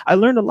stuff. I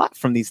learned a lot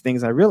from these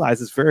things. I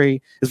realized it's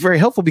very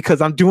helpful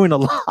because I'm doing a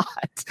lot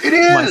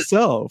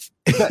myself,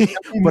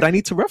 but I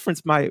need to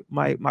reference my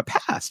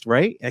past,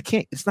 right?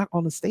 It's not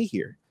going to stay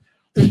here.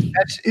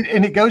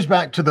 And it goes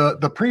back to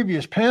the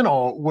previous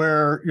panel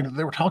where,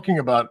 they were talking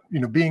about,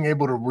 being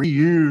able to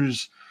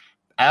reuse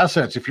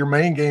assets if your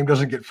main game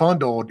doesn't get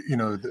funded.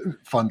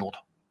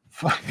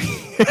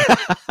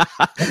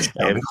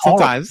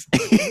 Sometimes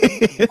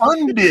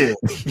funded,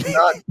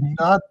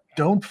 not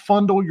don't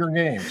fundle your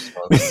games.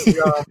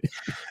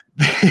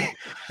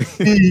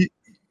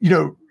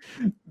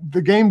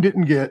 The game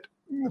didn't get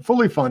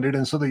fully funded,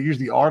 and so they use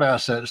the art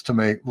assets to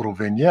make little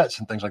vignettes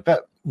and things like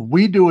that.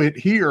 We do it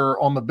here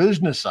on the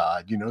business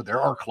side.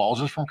 There are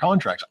clauses from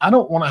contracts. I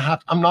don't want to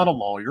I'm not a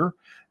lawyer.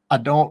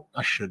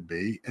 I should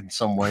be in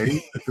some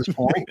way at this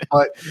point,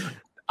 but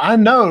I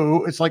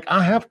know it's like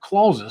I have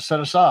clauses set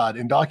aside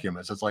in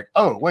documents. It's like,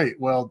 oh, wait,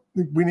 well,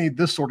 we need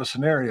this sort of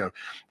scenario.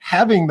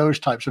 Having those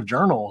types of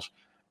journals,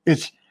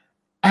 it's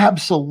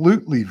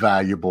absolutely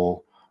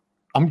valuable.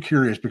 I'm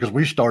curious because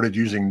we started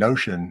using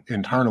Notion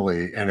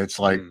internally, and it's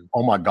like,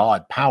 oh my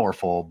God,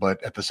 powerful,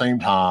 but at the same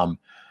time,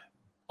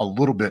 a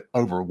little bit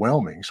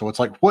overwhelming. So it's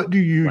like, what do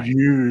you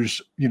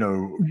use?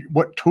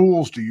 What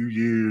tools do you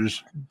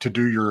use to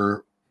do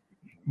your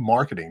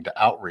marketing,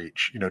 to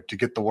outreach, to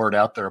get the word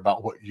out there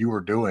about what you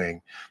are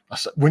doing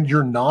when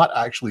you're not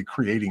actually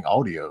creating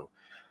audio?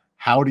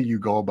 How do you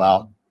go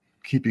about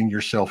keeping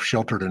yourself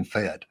sheltered and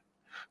fed?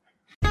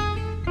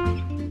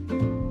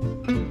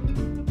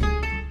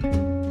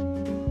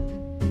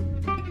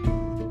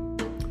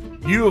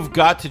 You have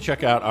got to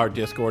check out our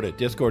Discord at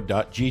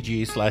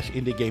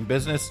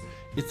discord.gg/indiegamebusiness.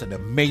 It's an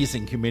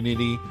amazing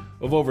community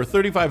of over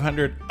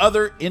 3,500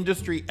 other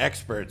industry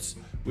experts.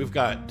 We've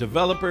got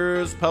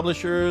developers,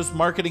 publishers,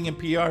 marketing and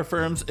PR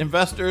firms,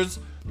 investors,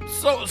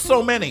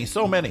 so many. It's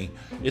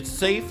a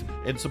safe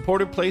and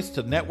supportive place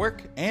to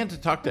network and to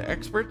talk to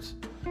experts.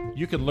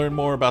 You can learn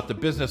more about the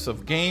business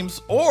of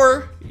games,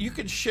 or you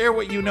can share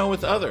what you know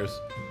with others.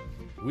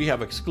 We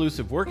have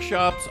exclusive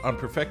workshops on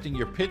perfecting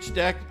your pitch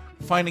deck,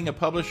 finding a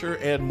publisher,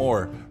 and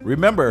more.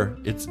 Remember,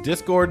 it's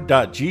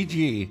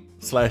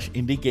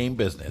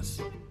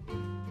discord.gg/indiegamebusiness.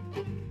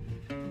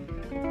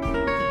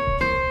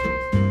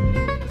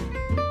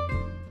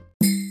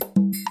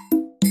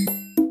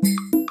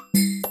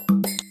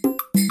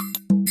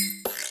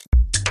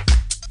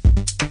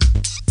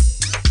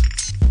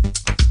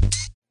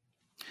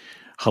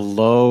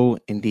 Hello,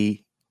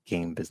 indie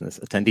game business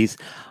attendees.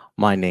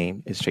 My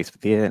name is Chase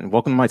Bethia, and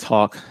welcome to my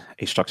talk,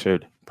 A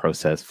Structured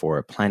Process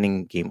for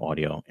Planning Game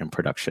Audio and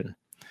Production.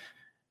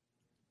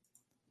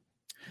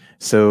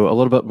 So a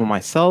little bit about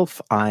myself.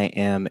 I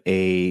am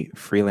a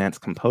freelance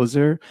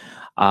composer.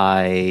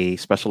 I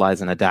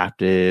specialize in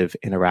adaptive,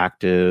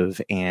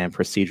 interactive, and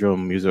procedural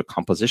music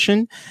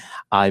composition.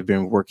 I've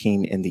been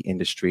working in the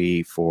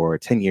industry for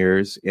 10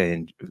 years,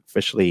 and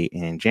officially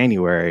in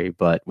January,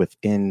 but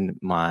within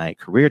my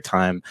career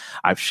time,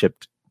 I've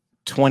shipped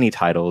 20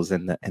 titles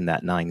in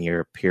that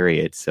 9-year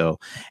period. So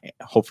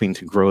hoping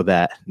to grow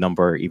that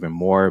number even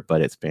more,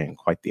 but it's been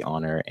quite the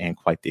honor and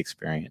quite the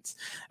experience.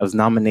 I was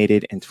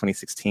nominated in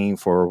 2016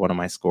 for one of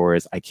my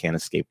scores, I Can't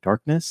Escape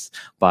Darkness,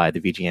 by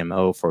the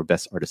VGMO for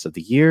Best Artist of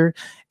the Year.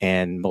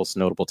 And most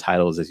notable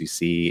titles, as you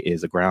see,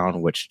 is Aground,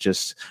 which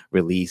just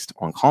released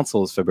on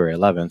consoles February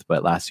 11th,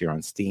 but last year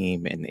on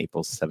Steam in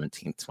April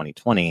 17th,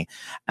 2020,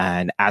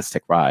 and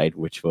Aztec Ride,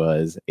 which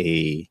was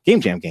a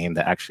Game Jam game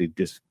that actually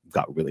just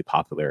got really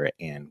popular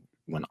and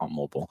went on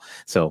mobile.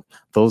 So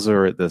those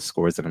are the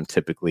scores that I'm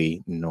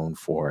typically known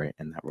for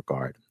in that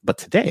regard. But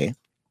today,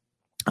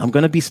 I'm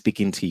going to be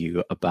speaking to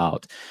you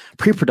about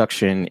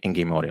pre-production in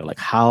game audio, like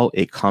how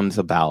it comes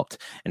about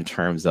in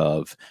terms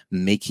of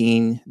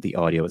making the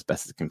audio as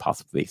best as it can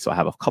possibly be. So I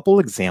have a couple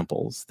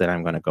examples that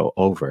I'm going to go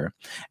over,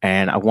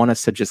 and I want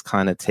us to just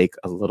kind of take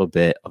a little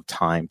bit of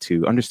time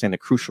to understand the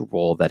crucial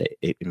role that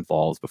it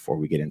involves before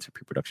we get into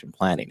pre-production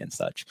planning and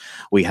such.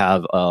 We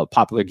have a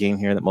popular game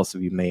here that most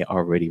of you may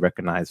already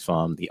recognize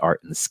from the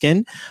art and the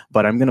skin,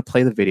 but I'm going to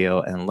play the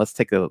video and let's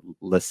take a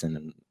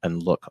listen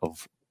and look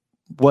of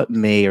what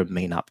may or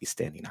may not be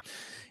standing out.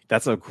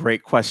 That's a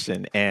great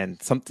question, and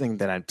something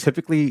that I'm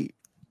typically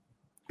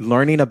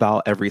learning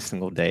about every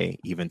single day,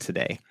 even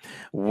today.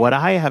 What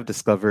I have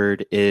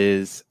discovered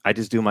is I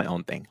just do my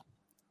own thing.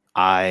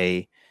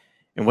 And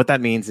what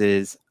that means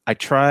is I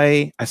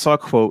saw a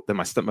quote that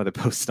my stepmother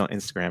posted on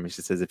Instagram, and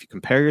she says, if you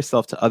compare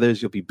yourself to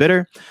others, you'll be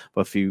bitter,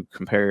 but if you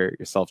compare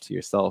yourself to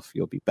yourself,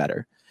 you'll be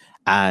better.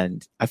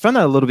 And I found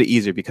that a little bit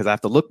easier because I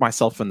have to look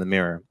myself in the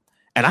mirror,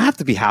 and I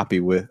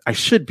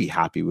should be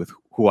happy with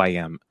who I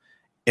am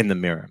in the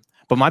mirror.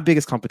 But my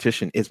biggest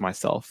competition is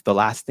myself. The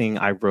last thing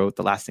I wrote,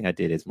 the last thing I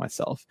did is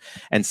myself.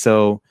 And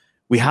so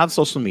we have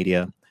social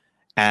media,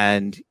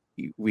 and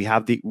we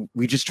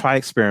just try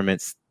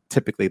experiments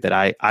typically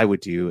that I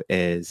would do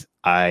is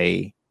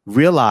I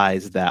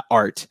realize that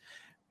art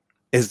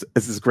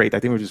is great. I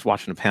think we were just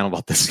watching a panel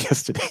about this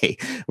yesterday.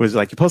 It was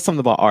like you post something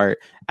about art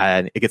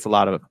and it gets a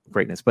lot of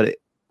greatness, but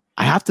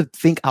I have to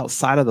think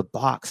outside of the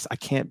box. I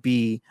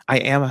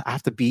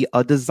have to be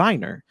a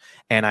designer,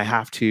 and I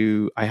have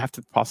to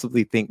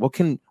possibly think what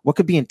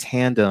could be in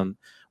tandem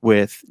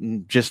with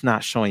just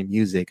not showing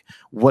music,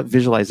 what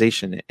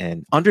visualization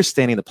and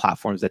understanding the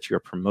platforms that you're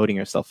promoting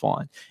yourself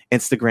on.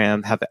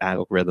 Instagram have an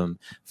algorithm,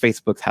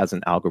 Facebook has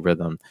an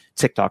algorithm,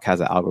 TikTok has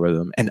an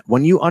algorithm. And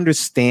when you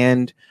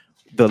understand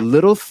the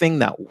little thing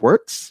that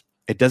works,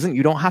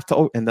 you don't have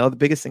to, and the other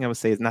biggest thing I would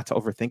say is not to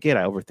overthink it.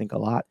 I overthink a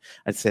lot.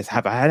 I say,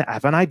 I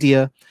have an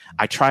idea,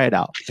 I try it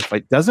out. If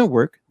it doesn't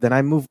work, then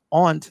I move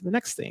on to the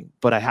next thing.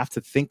 But I have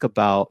to think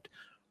about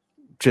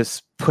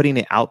just putting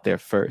it out there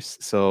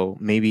first. So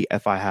maybe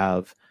if I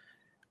have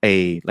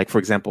for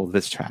example,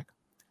 this track,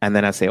 and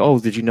then I say, oh,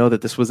 did you know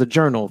that this was a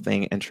journal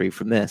thing entry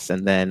from this?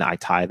 And then I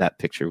tie that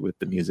picture with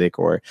the music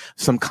or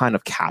some kind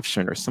of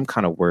caption or some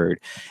kind of word.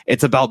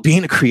 It's about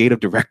being a creative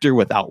director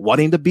without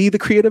wanting to be the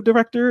creative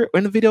director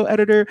and the video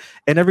editor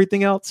and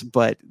everything else.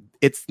 But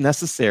it's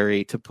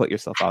necessary to put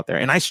yourself out there.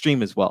 And I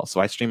stream as well.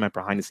 So I stream my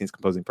behind the scenes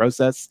composing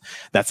process.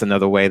 That's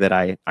another way that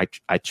I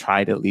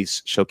try to at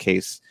least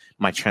showcase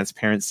my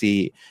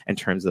transparency in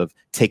terms of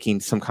taking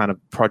some kind of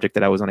project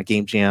that I was on a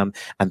game jam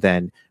and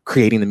then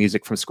creating the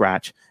music from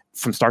scratch,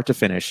 from start to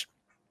finish,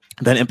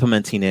 then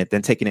implementing it,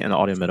 then taking it in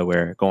audio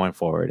middleware, going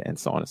forward, and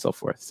so on and so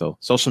forth. So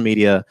social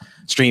media,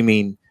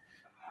 streaming,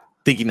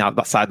 thinking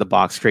outside the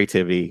box,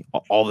 creativity,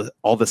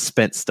 all the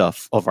spent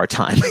stuff of our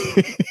time.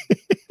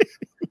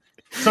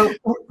 So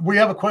we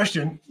have a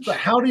question.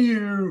 How do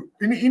you,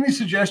 any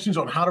suggestions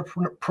on how to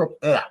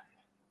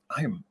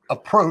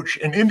approach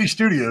an indie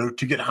studio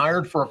to get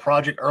hired for a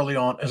project early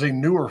on as a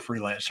newer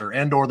freelancer,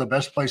 and or the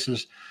best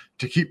places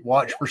to keep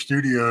watch for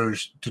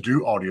studios to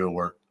do audio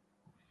work?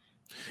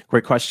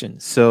 Great question.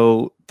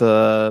 So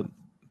the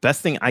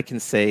best thing I can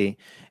say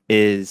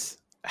is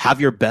have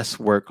your best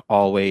work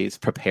always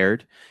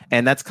prepared.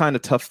 And that's kind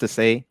of tough to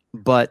say,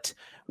 but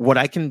what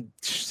I can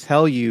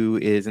tell you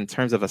is, in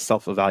terms of a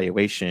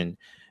self-evaluation,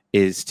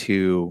 is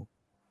to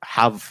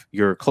have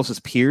your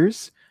closest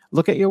peers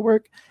look at your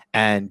work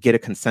and get a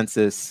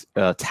consensus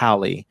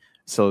tally.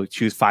 So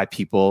choose 5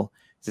 people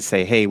to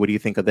say, hey, what do you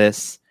think of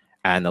this?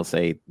 And they'll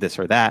say this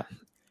or that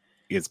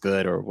is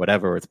good or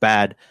whatever, or it's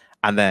bad.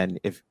 And then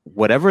if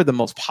whatever the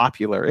most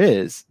popular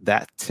is,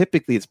 that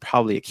typically is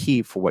probably a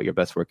key for what your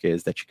best work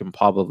is that you can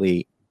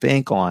probably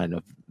bank on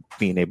of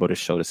being able to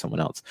show to someone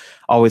else.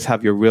 Always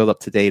have your reel up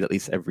to date at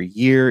least every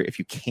year if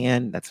you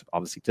can. That's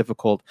obviously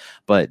difficult,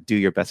 but do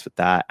your best with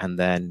that. And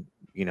then,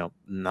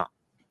 not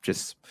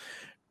just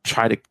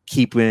try to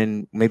keep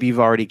in, maybe you've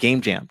already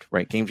game jammed,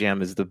 right? Game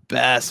jam is the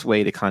best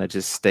way to kind of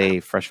just stay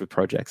fresh with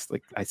projects.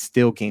 Like I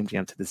still game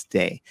jam to this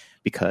day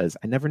because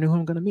I never knew who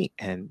I'm going to meet.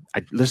 And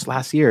just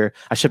last year,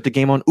 I shipped a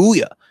game on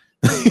Ouya.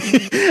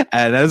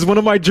 And that was one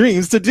of my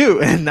dreams to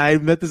do. And I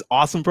met this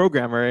awesome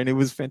programmer and it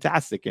was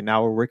fantastic. And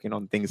now we're working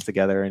on things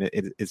together and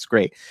it's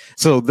great.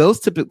 So those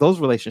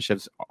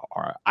relationships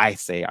are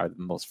the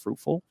most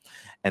fruitful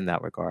in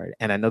that regard.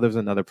 And I know there's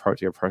another part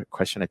to your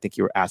question. I think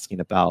you were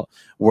asking about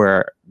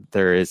where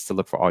there is to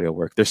look for audio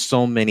work. There's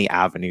so many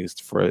avenues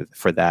for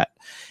that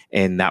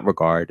in that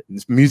regard.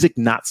 Music,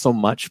 not so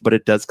much, but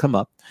it does come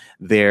up.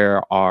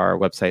 There are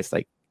websites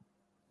like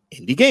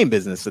Indie Game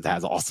Business that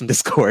has awesome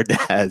Discord, that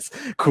has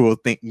cool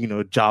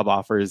job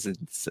offers and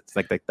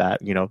like that,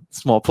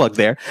 small plug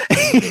there.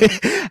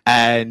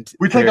 And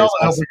we take all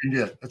the help we can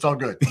get. It's all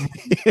good.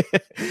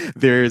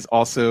 There's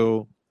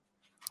also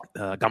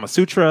Gama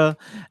Sutra.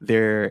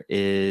 There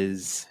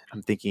is,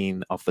 I'm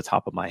thinking off the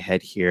top of my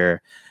head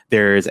here,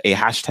 there's a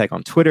hashtag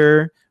on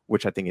Twitter,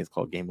 which I think is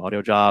called Game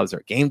Audio Jobs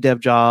or Game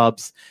Dev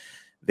Jobs.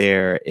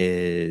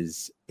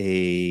 There's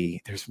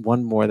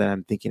one more that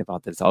I'm thinking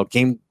about that's all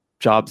Game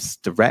Jobs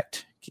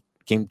Direct,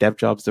 Game Dev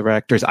Jobs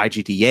Direct. There's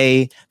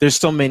IGDA. There's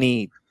so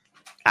many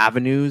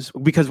avenues,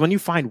 because when you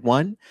find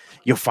one,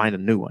 you'll find a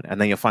new one, and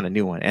then you'll find a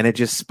new one, and it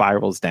just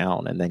spirals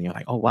down. And then you're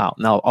like, oh wow.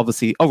 Now,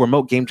 obviously,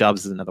 Remote Game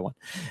Jobs is another one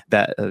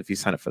that if you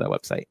sign up for that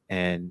website,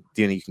 and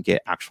then you can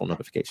get actual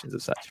notifications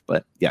of such.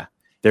 But yeah,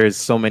 there's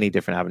so many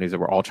different avenues that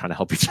we're all trying to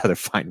help each other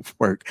find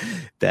work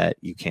that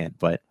you can.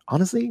 But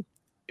honestly,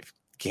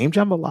 game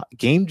jam a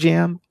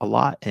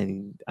lot,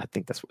 and I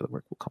think that's where the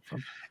work will come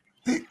from.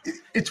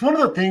 It's one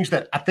of the things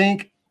that I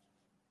think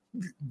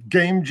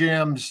game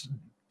jams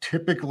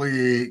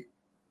typically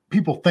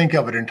people think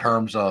of it in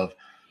terms of,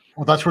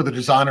 well, that's where the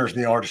designers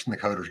and the artists and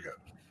the coders go.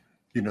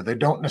 They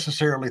don't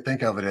necessarily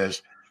think of it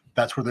as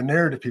that's where the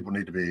narrative people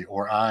need to be,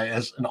 or I,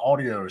 as an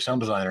audio sound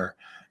designer,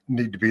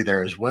 need to be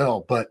there as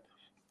well. But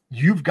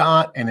you've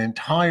got an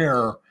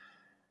entire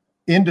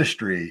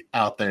industry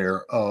out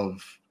there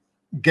of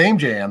game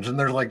jams, and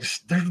there's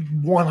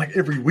one like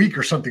every week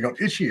or something on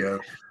Itch.io.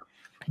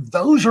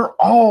 Those are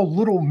all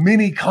little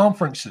mini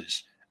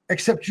conferences,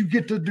 except you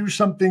get to do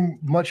something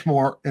much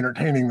more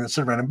entertaining than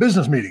sit around in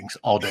business meetings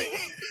all day.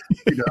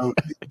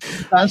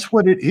 That's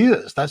what it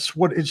is. That's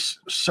what it's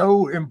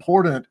so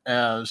important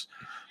as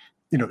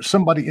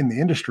somebody in the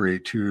industry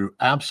to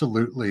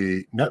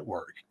absolutely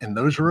network, and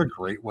those are a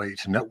great way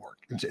to network.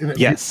 And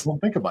yes, people don't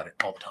think about it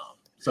all the time.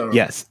 So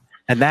yes,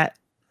 and that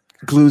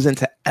glues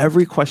into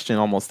every question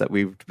almost that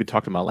we've been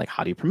talking about, like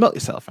how do you promote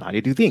yourself and how do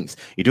you do things?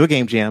 You do a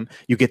game jam,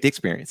 you get the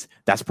experience.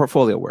 That's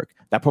portfolio work.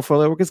 That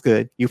portfolio work is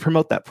good. You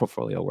promote that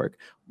portfolio work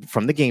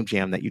from the game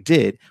jam that you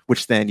did,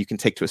 which then you can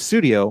take to a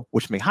studio,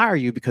 which may hire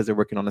you because they're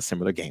working on a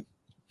similar game.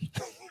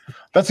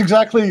 That's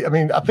exactly. I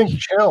mean, I think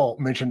Chell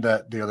mentioned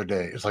that the other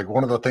day. It's like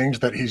one of the things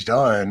that he's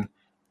done.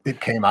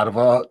 It came out of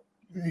a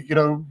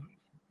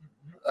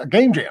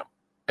game jam,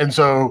 and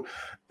so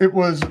it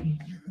was.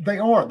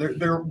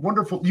 They're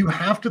wonderful. You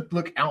have to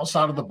look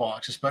outside of the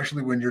box,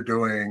 especially when you're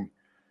doing,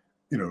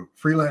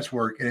 freelance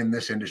work in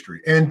this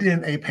industry and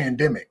in a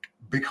pandemic,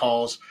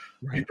 because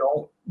you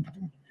don't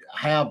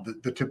have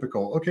the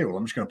typical. Okay, well,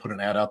 I'm just going to put an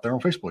ad out there on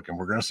Facebook, and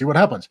we're going to see what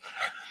happens.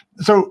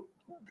 So.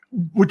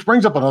 Which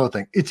brings up another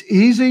thing. It's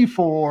easy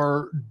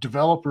for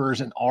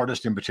developers and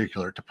artists in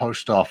particular to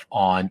post stuff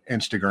on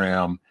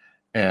Instagram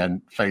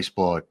and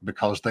Facebook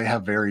because they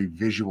have very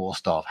visual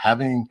stuff.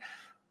 Having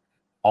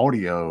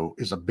audio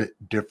is a bit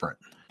different.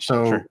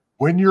 So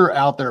when you're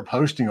out there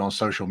posting on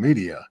social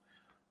media,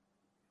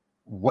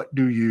 what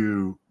do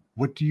you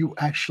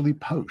actually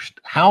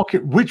post?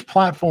 Which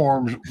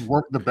platforms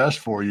work the best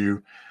for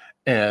you,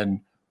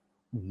 and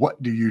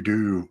what do you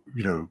do?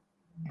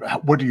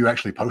 What do you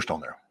actually post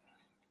on there?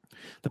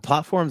 The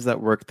platforms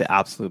that work the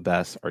absolute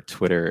best are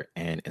Twitter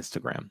and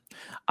Instagram.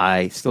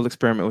 I still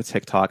experiment with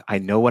TikTok. I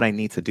know what I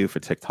need to do for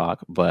TikTok,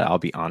 but I'll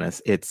be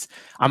honest,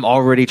 I'm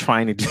already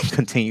trying to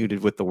continue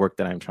with the work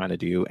that I'm trying to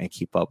do and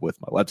keep up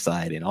with my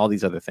website and all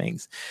these other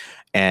things.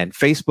 And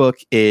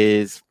Facebook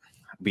is,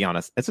 I'll be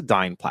honest, it's a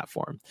dying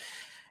platform,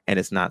 and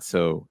it's not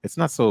so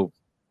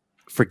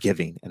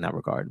forgiving in that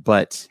regard.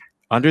 But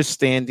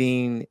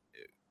understanding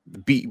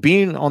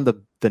being on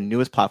the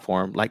newest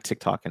platform like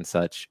TikTok and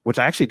such, which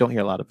I actually don't hear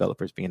a lot of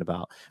developers being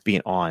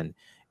on,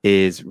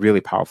 is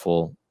really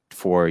powerful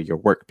for your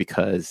work,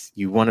 because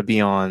you want to be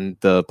on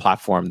the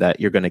platform that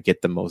you're going to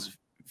get the most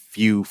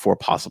view for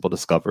possible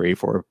discovery,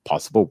 for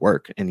possible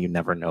work, and you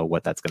never know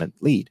what that's going to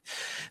lead.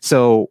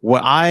 So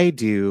what I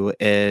do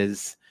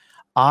is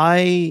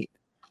I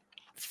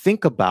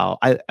think about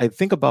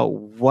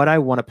what I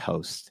want to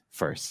post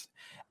first.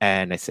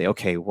 And I say,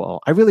 okay,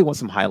 well, I really want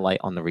some highlight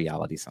on the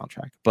reality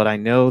soundtrack, but I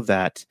know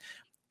that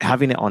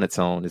having it on its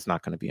own is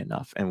not going to be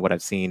enough. And what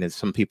I've seen is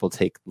some people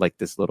take like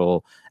this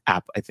little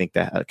app, I think,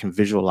 that can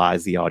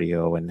visualize the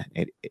audio, and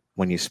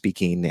when you're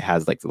speaking, it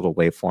has like the little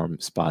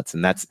waveform spots,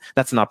 and that's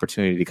an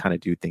opportunity to kind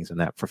of do things on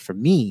that. For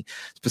me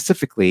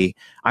specifically,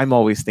 I'm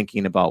always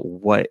thinking about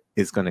what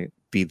is going to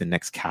be the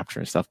next capture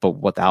and stuff,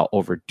 but without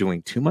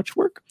overdoing too much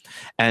work.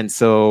 And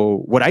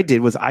so what I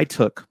did was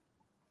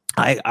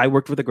I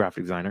worked with a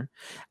graphic designer,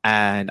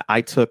 and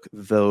I took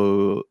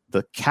the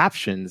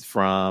captions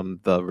from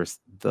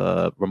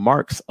the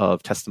remarks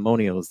of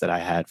testimonials that I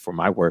had for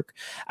my work,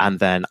 and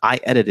then I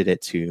edited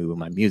it to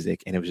my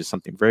music, and it was just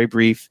something very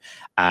brief,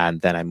 and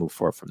then I moved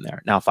forward from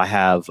there. Now, if I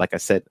have, like I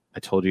said, I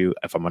told you,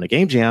 if I'm on a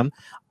game jam,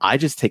 I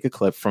just take a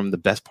clip from the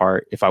best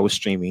part if I was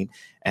streaming,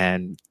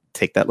 and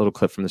take that little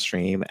clip from the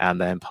stream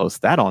and then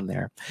post that on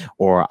there.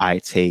 Or I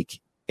take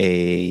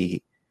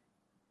a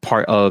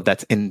part of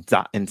that's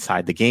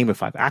inside the game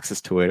if I have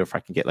access to it, or if I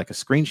can get like a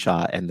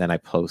screenshot, and then I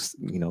post,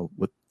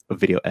 with a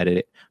video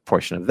edit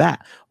portion of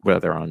that,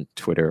 whether on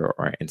Twitter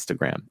or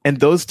Instagram. And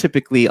those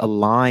typically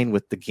align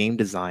with the game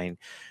design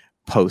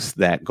posts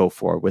that go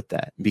forward with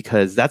that,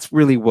 because that's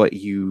really what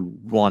you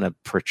want to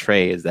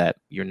portray, is that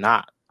you're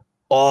not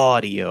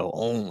audio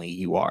only,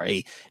 you are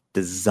a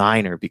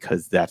designer,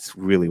 because that's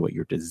really what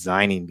you're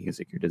designing: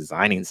 music, you're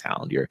designing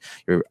sound, you're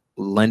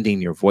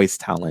lending your voice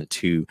talent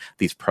to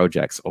these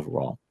projects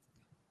overall.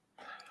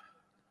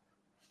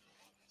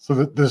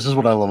 So this is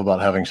what I love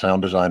about having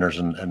sound designers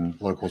and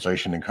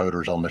localization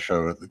encoders on the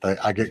show.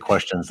 I get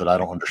questions that I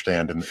don't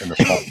understand in the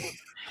stuff.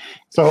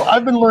 So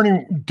I've been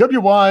learning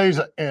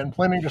WWise and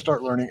planning to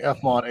start learning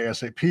Fmod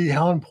ASAP.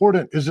 How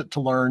important is it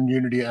to learn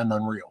Unity and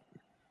Unreal?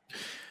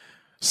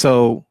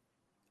 So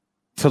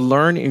to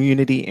learn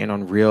Unity and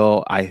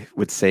Unreal, I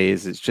would say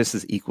it's just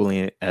as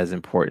equally as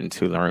important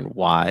to learn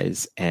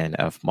Wise and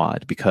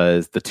Fmod,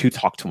 because the two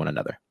talk to one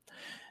another.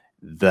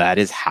 That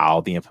is how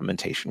the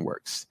implementation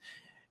works.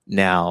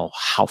 Now,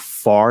 how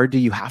far do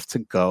you have to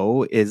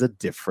go is a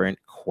different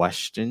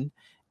question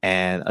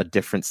and a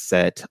different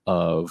set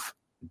of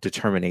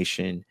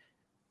determination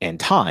and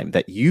time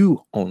that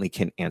you only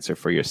can answer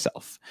for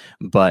yourself.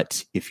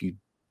 But if you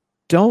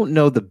don't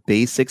know the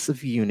basics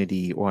of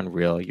Unity or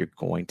Unreal, you're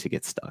going to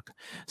get stuck.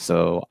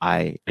 So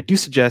I do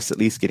suggest at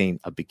least getting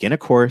a beginner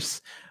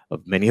course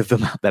of many of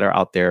them that are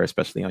out there,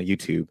 especially on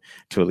YouTube,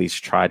 to at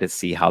least try to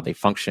see how they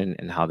function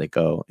and how they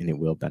go, and it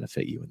will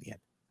benefit you in the end.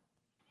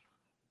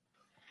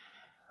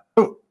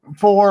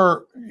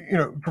 For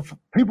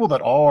people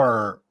that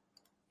are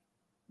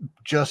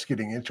just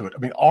getting into it, I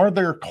mean, are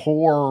there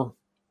core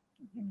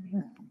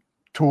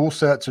tool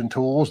sets and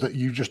tools that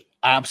you just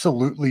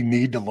absolutely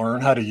need to learn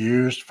how to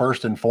use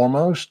first and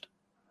foremost?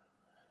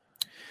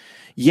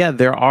 Yeah,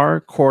 there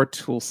are core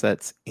tool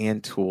sets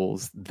and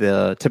tools.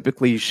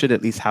 Typically you should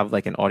at least have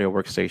like an audio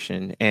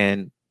workstation,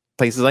 and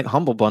places like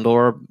Humble Bundle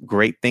are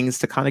great things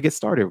to kind of get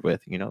started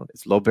with.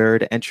 It's low barrier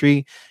to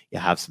entry. You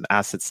have some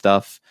asset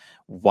stuff.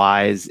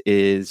 Wise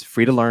is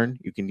free to learn.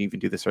 You can even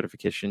do the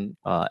certification.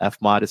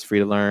 Fmod is free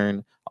to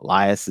learn.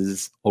 Elias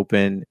is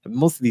open.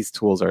 Most of these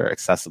tools are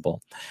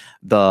accessible.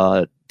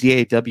 The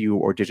DAW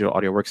or digital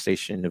audio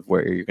workstation of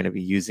where you're going to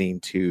be using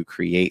to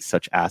create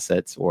such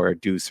assets or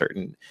do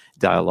certain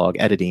dialogue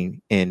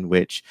editing, in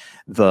which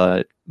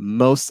the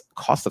most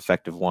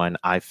cost-effective one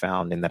I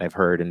found and that I've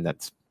heard, and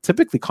that's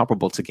typically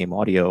comparable to game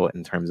audio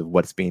in terms of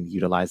what's being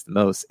utilized the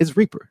most, is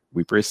Reaper.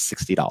 Reaper is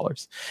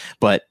 $60.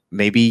 But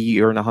maybe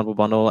you're in a Humble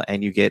Bundle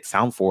and you get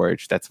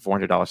SoundForge, that's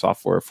 $400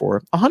 software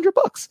for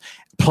 $100,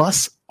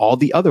 plus all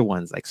the other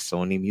ones like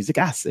Sony Music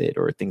Acid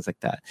or things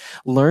like that.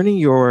 Learning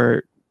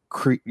your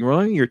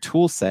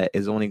tool set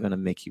is only going to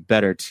make you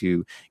better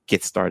to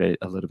get started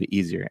a little bit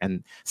easier.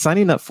 And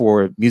signing up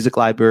for music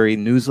library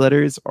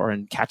newsletters or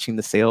catching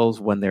the sales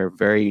when they're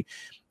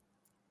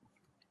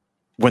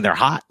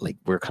hot, like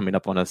we're coming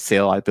up on a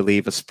sale, I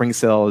believe a spring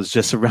sale is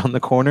just around the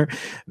corner,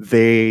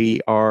 they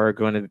are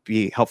going to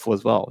be helpful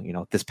as well.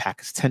 This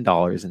pack is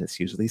 $10 and it's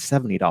usually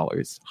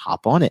 $70.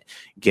 Hop on it,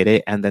 get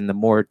it. And then the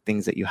more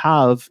things that you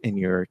have in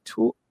your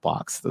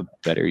toolbox, the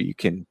better you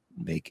can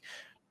make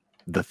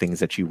the things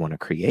that you want to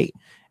create.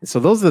 And so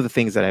those are the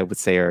things that I would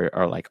say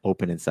are like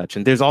open and such.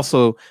 And there's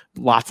also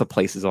lots of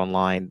places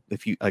online.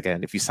 If you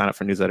sign up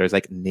for newsletters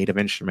like Native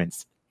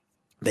Instruments,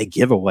 they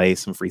give away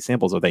some free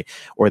samples,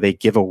 or they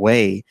give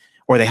away,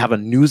 or they have a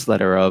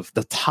newsletter of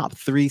the top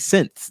 3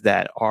 synths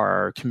that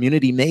are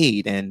community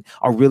made and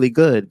are really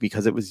good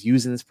because it was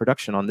used in this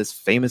production on this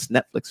famous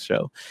Netflix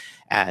show.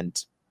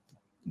 And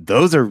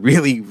those are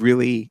really,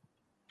 really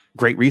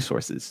great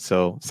resources.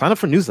 So sign up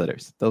for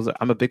newsletters.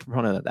 I'm a big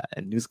proponent of that.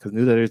 And because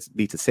newsletters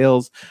lead to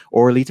sales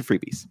or lead to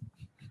freebies.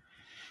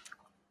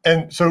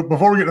 And so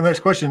before we get to the next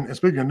question, and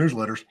speaking of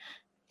newsletters,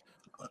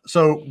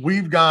 so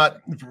we've got,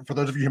 for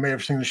those of you who may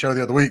have seen the show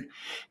the other week,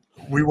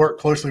 we work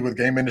closely with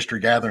Game Industry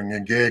Gathering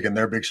and Gig and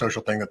their big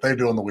social thing that they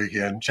do on the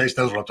weekend. Chase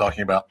knows what I'm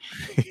talking about.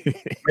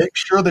 Make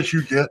sure that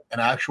you get an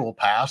actual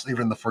pass,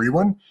 even the free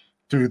one,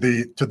 to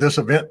this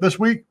event this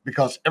week,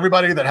 because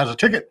everybody that has a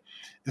ticket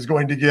is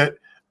going to get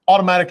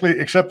automatically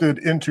accepted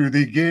into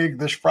the gig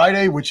this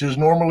Friday, which is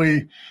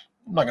normally,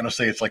 I'm not going to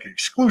say it's like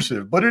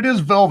exclusive, but it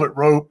is velvet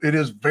rope. It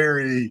is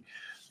very,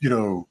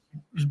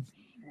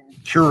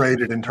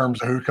 curated in terms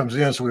of who comes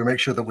in. So we make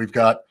sure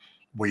that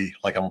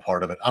like I'm a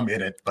part of it. I'm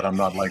in it, but I'm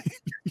not like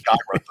guy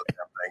runs the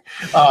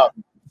damn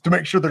thing. To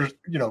make sure there's,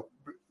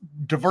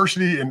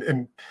 diversity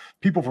and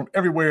people from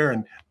everywhere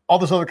and all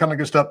this other kind of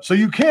good stuff. So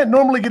you can't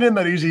normally get in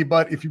that easy,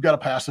 but if you've got a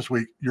pass this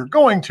week, you're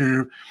going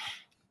to.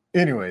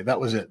 Anyway, that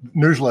was it.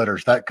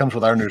 Newsletters, that comes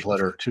with our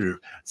newsletter too.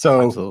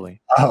 So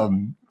absolutely.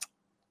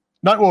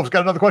 Nightwolf's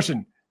got another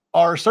question.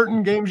 Are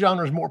certain game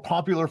genres more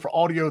popular for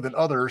audio than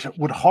others?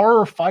 Would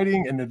horror,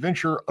 fighting, and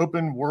adventure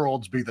open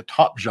worlds be the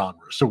top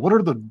genres? So what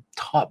are the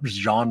top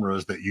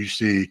genres that you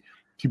see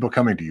people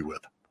coming to you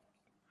with?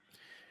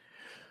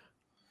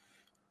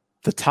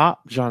 The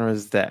top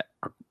genres that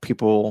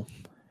people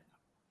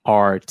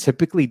are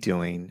typically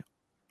doing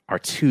are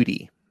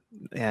 2D.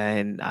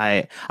 And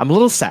I'm a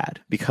little sad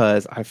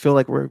because I feel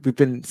like we've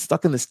been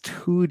stuck in this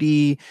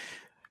 2D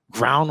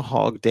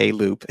Groundhog Day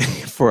loop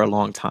for a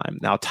long time.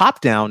 Now,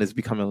 top down is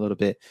becoming a little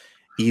bit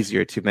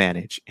easier to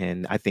manage,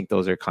 and I think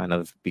those are kind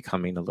of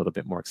becoming a little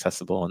bit more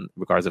accessible in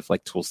regards of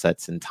like tool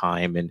sets and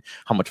time and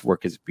how much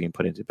work is being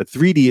put into it. But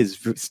 3D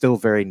is still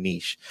very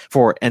niche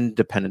for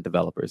independent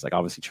developers. Like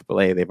obviously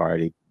AAA, they've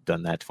already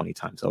done that 20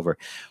 times over.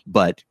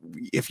 But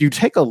if you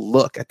take a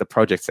look at the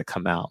projects that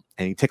come out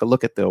and you take a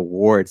look at the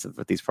awards of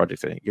these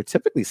projects, you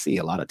typically see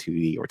a lot of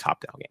 2D or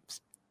top-down games.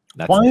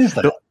 Why is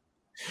that?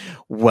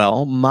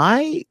 Well,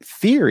 my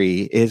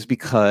theory is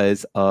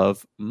because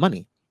of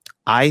money.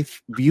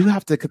 You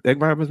have to,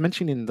 like I was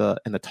mentioning in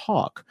the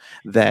talk,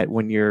 that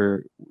when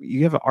you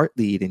have an art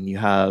lead and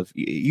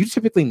you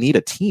typically need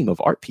a team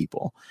of art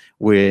people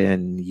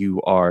when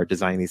you are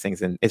designing these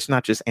things. And it's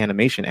not just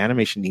animation.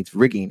 Animation needs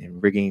rigging,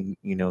 and rigging,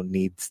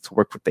 needs to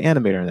work with the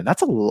animator. And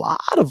that's a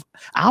lot of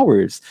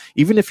hours.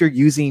 Even if you're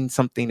using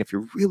something, if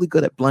you're really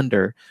good at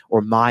Blender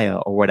or Maya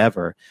or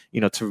whatever,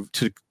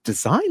 to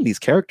design these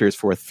characters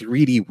for a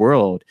 3D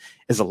world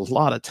is a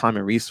lot of time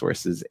and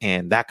resources,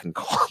 and that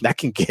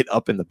can get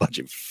up in the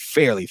budget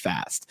fairly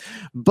fast.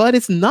 But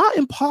it's not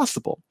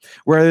impossible.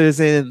 Whereas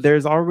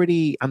there's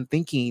already, I'm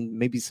thinking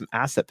maybe some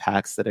asset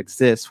packs that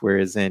exist,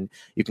 whereas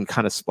you can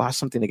kind of splash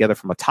something together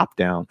from a top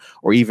down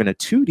or even a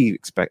 2D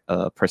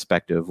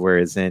perspective,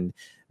 whereas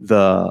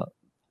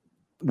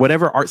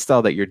whatever art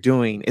style that you're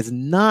doing is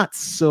not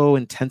so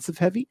intensive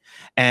heavy,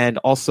 and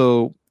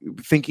also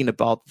thinking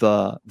about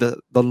the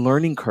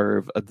learning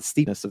curve of the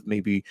steepness of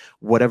maybe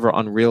whatever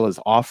Unreal is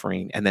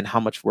offering, and then how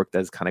much work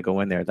does kind of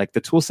go in there. Like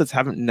the tool sets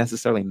haven't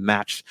necessarily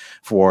matched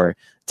for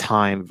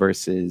time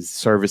versus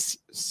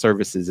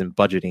services and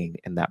budgeting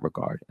in that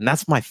regard. And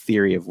that's my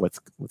theory of what's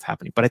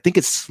happening. But I think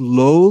it's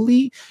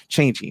slowly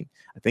changing.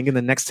 I think in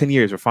the next 10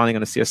 years, we're finally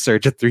going to see a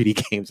surge of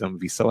 3D games. I'm going to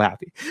be so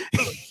happy.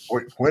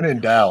 When in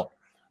doubt,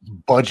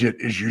 budget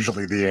is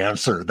usually the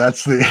answer.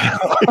 That's the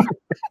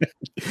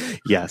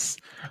yes.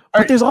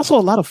 But there's also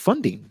a lot of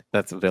funding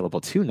that's available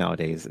too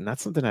nowadays. And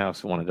that's something I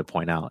also wanted to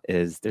point out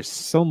is there's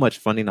so much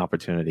funding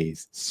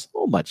opportunities,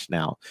 so much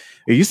now.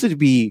 It used to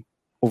be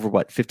over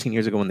 15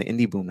 years ago when the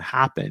indie boom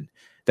happened,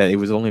 that it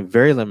was only a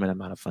very limited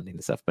amount of funding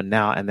and stuff. But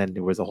now, and then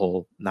there was a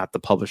whole, not the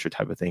publisher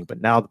type of thing, but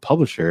now the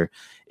publisher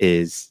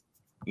is,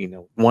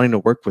 wanting to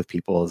work with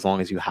people as long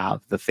as you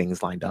have the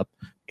things lined up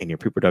in your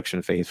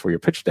pre-production phase for your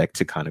pitch deck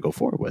to kind of go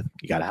forward with.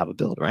 You got to have a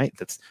build, right?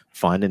 That's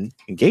fun and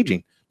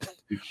engaging.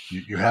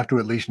 You have to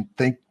at least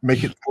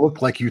make it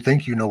look like you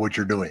think you know what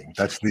you're doing.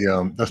 That's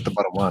the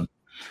bottom line.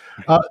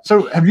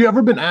 So have you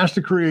ever been asked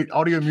to create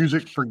audio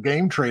music for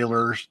game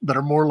trailers that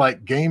are more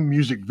like game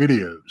music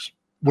videos?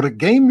 Would a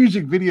game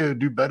music video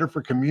do better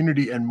for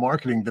community and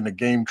marketing than a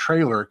game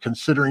trailer,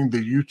 considering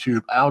the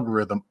YouTube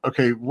algorithm?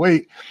 Okay,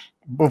 wait.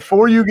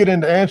 Before you get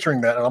into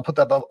answering that, and I'll put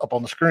that up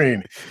on the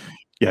screen.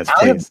 Yes,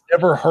 I have please.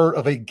 never heard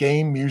of a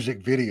game music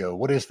video.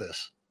 What is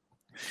this?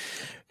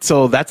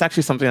 So that's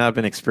actually something I've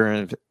been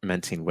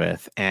experimenting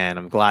with, and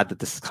I'm glad that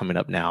this is coming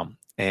up now.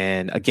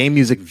 And a game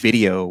music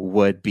video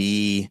would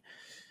be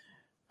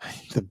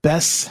the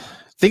best.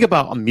 Think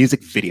about a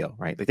music video,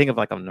 right? They think of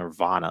like a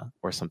Nirvana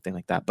or something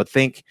like that. But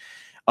think,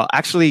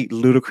 actually,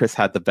 Ludacris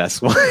had the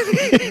best one.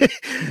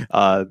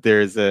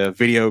 There's a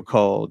video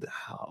called,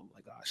 oh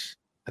my gosh,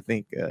 I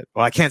think.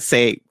 Well, I can't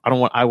say.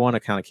 I want to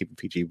kind of keep it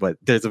PG, but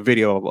there's a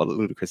video of what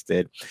Ludacris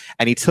did,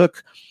 and he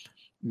took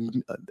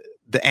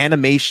the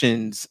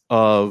animations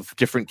of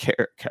different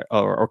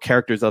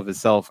characters of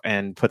himself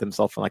and put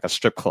himself in like a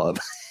strip club.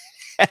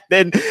 And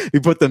then he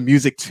put the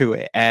music to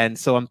it. And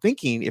so I'm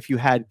thinking if you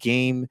had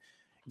game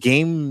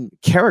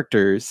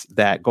characters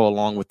that go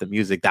along with the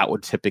music, that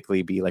would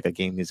typically be like a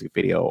game music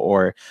video.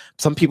 Or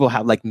some people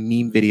have like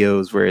meme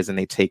videos, and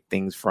they take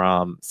things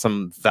from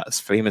some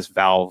famous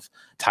Valve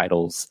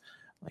titles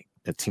like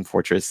Team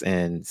Fortress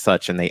and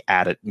such, and they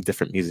add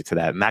different music to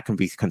that. And that can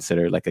be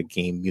considered like a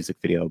game music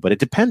video. But it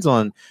depends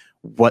on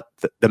what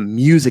the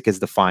music is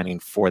defining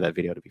for that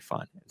video to be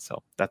fun. And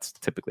so that's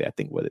typically, I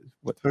think, what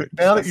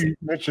now that you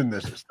mentioned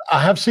this, I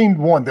have seen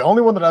one. The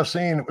only one that I've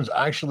seen was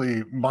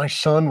actually my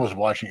son was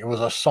watching. It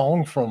was a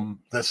song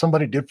that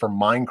somebody did for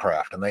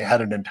Minecraft, and they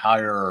had an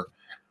entire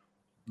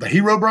the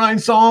Herobrine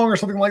song or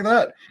something like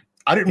that.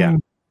 I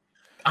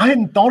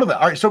hadn't thought of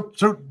that. All right, so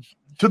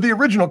to the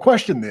original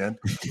question then,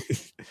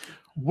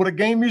 would a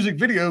game music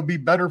video be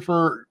better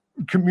for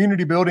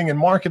community building and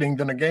marketing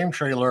than a game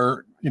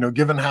trailer,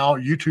 given how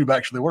YouTube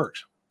actually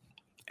works?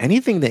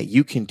 Anything that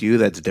you can do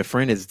that's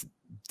different is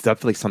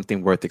definitely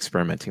something worth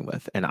experimenting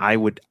with. And I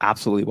would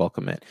absolutely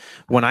welcome it.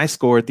 When I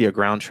scored the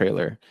Aground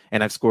trailer,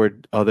 and I've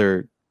scored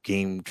other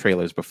game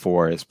trailers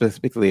before,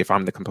 specifically if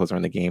I'm the composer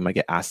on the game, I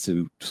get asked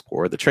to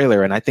score the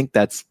trailer. And I think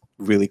that's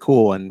really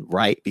cool and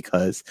right,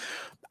 because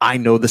I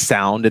know the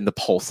sound and the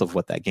pulse of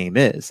what that game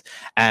is.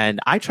 And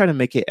I try to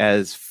make it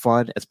as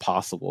fun as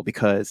possible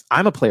because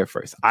I'm a player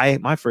first. I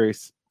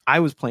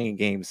was playing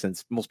games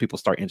since most people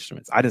start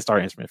instruments. I didn't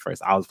start instrument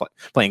first. I was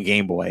playing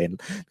Game Boy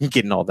and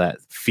getting all that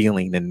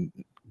feeling and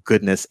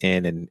goodness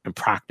in and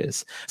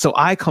practice. So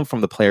I come from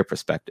the player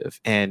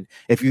perspective. And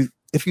if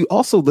you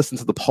also listen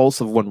to the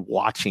pulse of when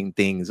watching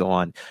things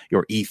on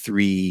your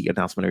E3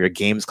 announcement or your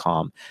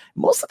Gamescom,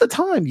 most of the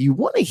time you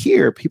want to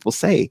hear people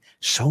say,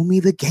 "Show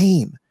me the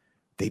game."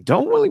 They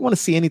don't really want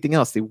to see anything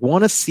else. They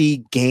want to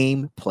see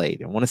gameplay.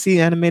 They want to see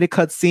animated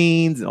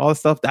cutscenes and all that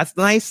stuff. That's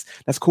nice.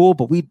 That's cool.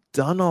 But we've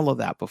done all of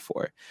that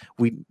before.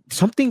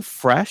 Something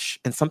fresh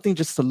and something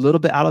just a little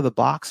bit out of the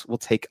box will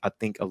take, I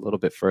think, a little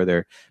bit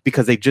further,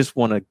 because they just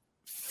want to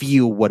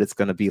feel what it's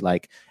going to be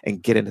like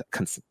and get an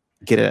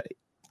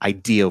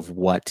idea of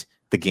what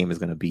the game is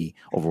going to be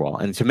overall.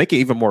 And to make it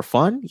even more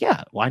fun,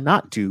 yeah, why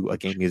not do a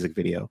game music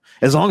video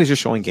as long as you're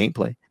showing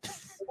gameplay?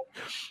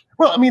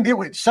 Well, I mean, it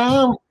would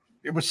sound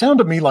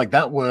to me like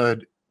that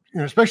would,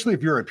 especially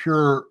if you're a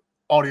pure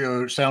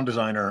audio sound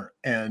designer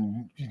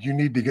and you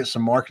need to get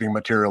some marketing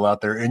material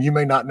out there, and you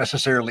may not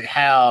necessarily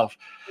have,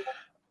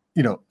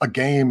 a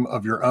game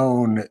of your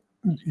own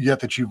yet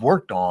that you've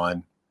worked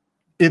on.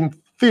 In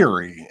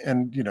theory,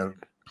 and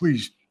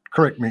please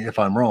correct me if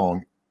I'm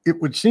wrong, it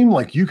would seem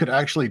like you could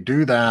actually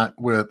do that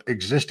with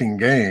existing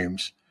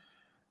games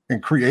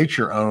and create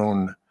your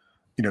own,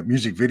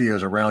 music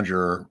videos around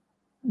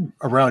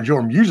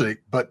your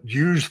music, but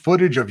use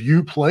footage of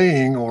you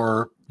playing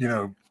or,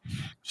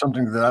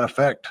 something to that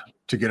effect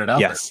to get it out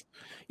there.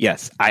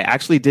 Yes. I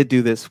actually did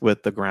do this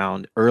with The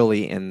Ground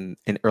early in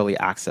early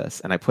access,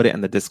 and I put it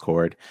in the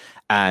Discord.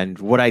 And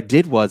what I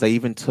did was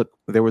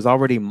there was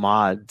already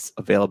mods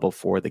available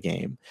for the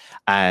game.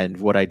 And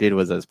what I did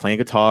was I was playing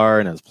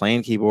guitar and I was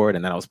playing keyboard,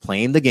 and then I was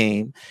playing the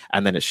game,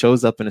 and then it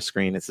shows up in a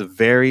screen. It's a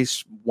very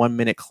 1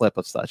 minute clip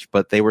of such,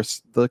 but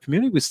the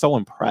community was so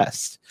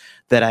impressed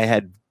that I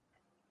had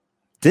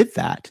did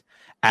that.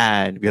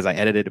 And because I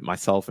edited it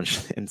myself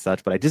and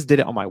such, but I just did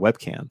it on my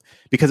webcam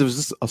because it was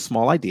just a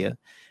small idea.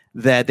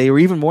 that they were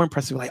even more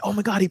impressed. Like, oh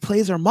my God, he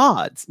plays our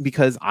mods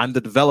because I'm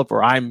the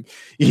developer. I'm,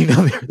 you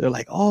know, they're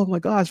like, oh my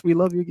gosh, we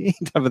love your game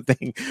type of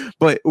thing.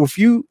 But if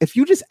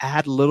you just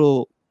add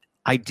little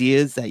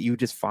ideas that you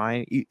just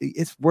find,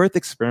 it's worth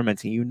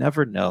experimenting. You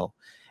never know.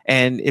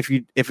 And if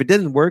it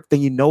didn't work,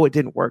 then you know it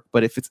didn't work.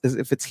 But if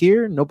it's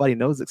here, nobody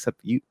knows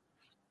except you.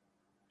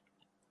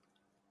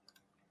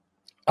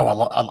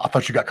 Oh, I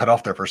thought you got cut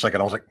off there for a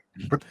second. I was like,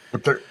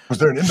 was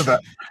there an end to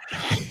that?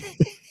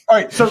 All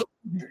right. So,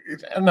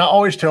 and I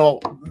always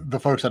tell the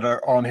folks that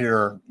are on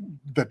here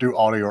that do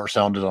audio or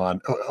sound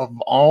design, of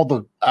all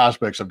the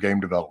aspects of game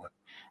development,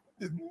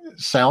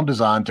 sound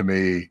design to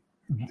me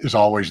is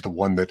always the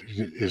one that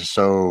is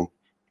so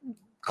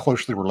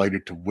closely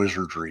related to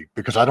wizardry,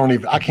 because I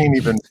can't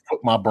even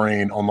put my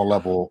brain on the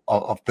level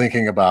of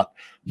thinking about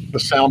the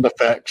sound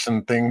effects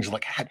and things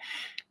like that.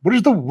 What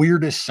is the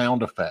weirdest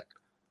sound effect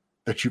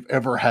that you've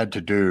ever had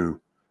to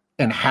do,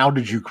 and how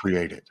did you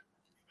create it?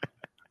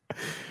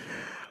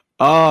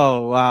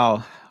 Oh,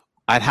 wow.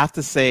 I'd have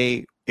to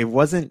say it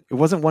wasn't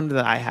one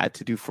that I had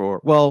to do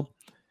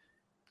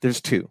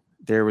there's two.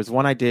 There was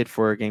one I did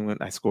for a game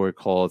I scored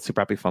called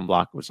Super Happy Fun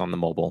Block, which was on the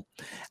mobile,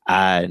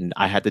 and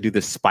I had to do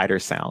this spider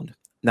sound.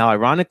 Now,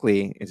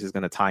 ironically, it's just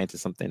going to tie into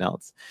something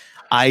else.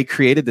 I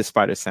created this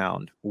spider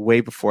sound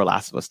way before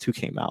Last of Us 2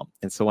 came out.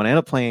 And so when I ended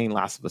up playing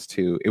Last of Us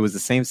 2, it was the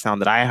same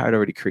sound that I had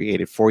already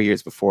created 4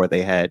 years before.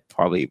 They had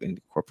probably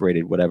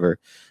incorporated whatever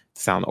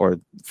sound or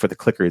for the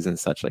clickers and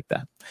such like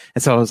that.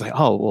 And so I was like,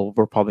 oh, well,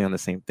 we're probably on the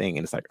same thing.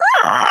 And it's like,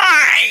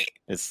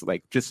 it's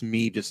like just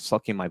me just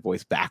sucking my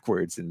voice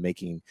backwards and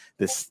making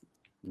this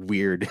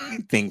weird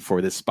thing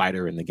for this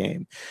spider in the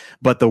game.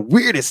 But the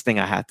weirdest thing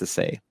I had to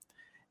say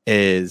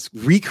is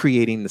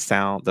recreating the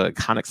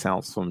iconic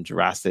sounds from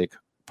Jurassic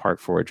Park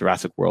for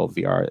Jurassic World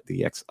VR,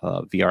 the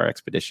VR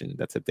expedition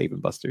that's at Dave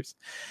 & Buster's.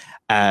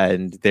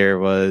 And there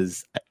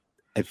was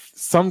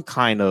some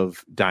kind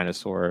of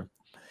dinosaur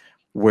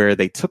where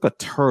they took a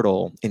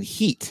turtle in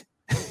heat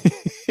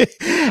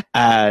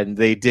and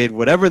they did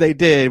whatever they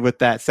did with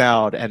that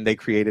sound, and they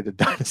created a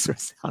dinosaur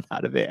sound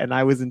out of it. And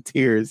I was in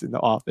tears in the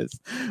office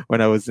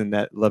when I was in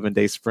that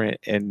 11-day sprint,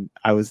 and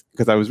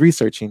because I was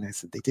researching, I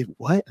said, they did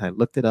what? And I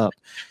looked it up,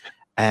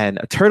 and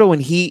a turtle in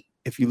heat,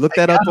 if you look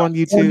that up on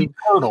YouTube,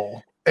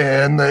 turtle,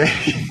 and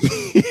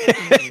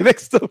it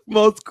makes the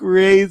most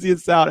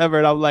craziest sound ever.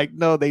 And I'm like,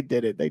 no, they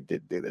did it. They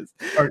did do this.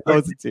 I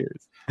was in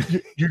tears.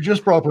 You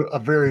just brought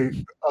up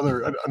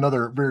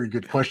another very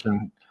good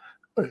question.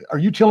 Are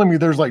you telling me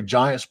there's like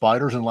giant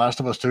spiders in Last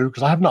of Us 2?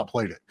 Because I have not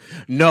played it.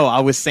 No, I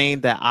was saying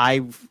that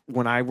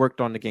when I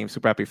worked on the game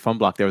Super Happy Fun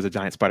Block, there was a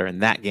giant spider in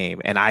that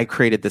game, and I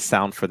created the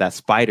sound for that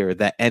spider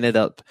that ended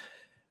up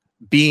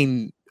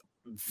being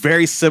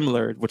very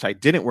similar, which I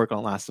didn't work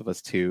on Last of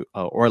Us 2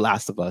 or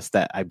Last of Us,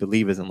 that I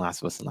believe is in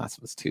Last of Us and Last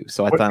of Us 2.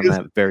 So I thought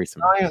that very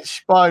similar. Giant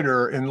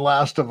spider in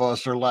Last of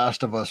Us or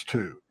Last of Us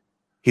 2?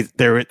 He's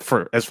there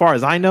for as far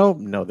as I know.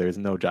 No, there's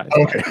no giant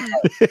spider. Okay.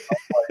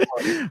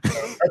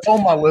 That's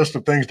on my list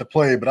of things to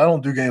play, but I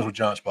don't do games with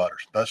giant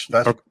spiders. That's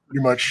okay.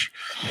 Pretty much.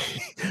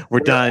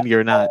 We're done.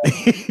 You're not.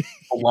 The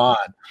line.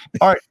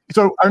 All right.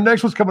 So our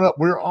next one's coming up.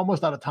 We're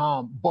almost out of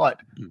time, but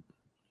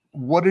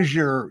what is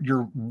your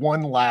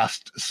one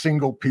last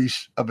single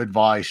piece of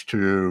advice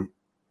to,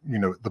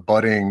 the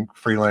budding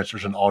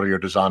freelancers and audio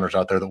designers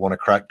out there that want to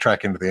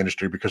track into the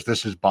industry? Because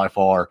this is by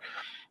far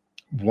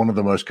one of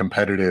the most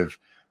competitive,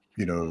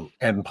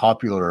 and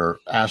popular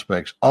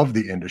aspects of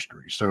the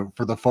industry. So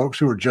for the folks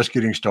who are just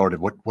getting started,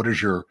 what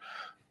is your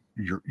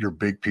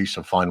big piece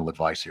of final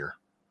advice here?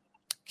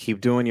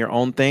 Keep doing your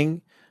own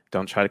thing.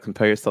 Don't try to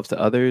compare yourself to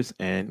others,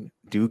 and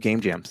do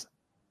game jams.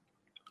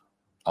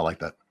 I like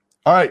that.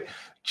 All right.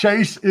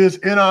 Chase is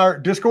in our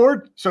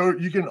Discord, so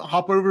you can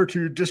hop over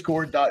to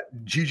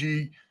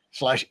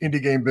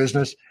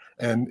discord.gg/indiegamebusiness,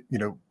 and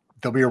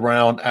they'll be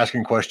around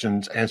asking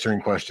questions,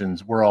 answering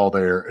questions. We're all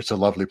there. It's a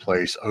lovely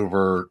place.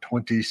 Over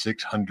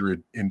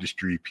 2,600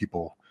 industry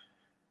people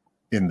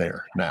in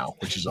there now,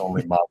 which is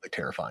only mildly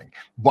terrifying.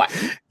 But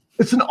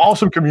it's an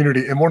awesome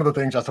community. And one of the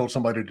things I told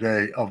somebody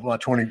today, of my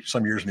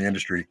 20-some years in the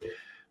industry,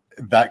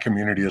 that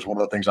community is one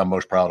of the things I'm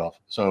most proud of.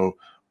 So,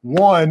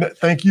 one,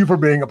 thank you for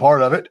being a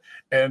part of it.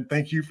 And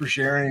thank you for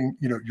sharing,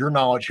 your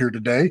knowledge here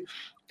today.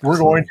 We're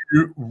going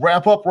to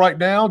wrap up right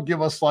now.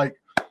 Give us like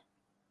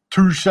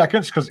 2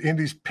 seconds, because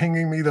Indy's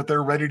pinging me that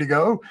they're ready to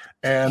go,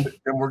 and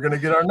then we're going to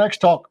get our next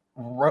talk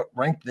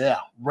ramped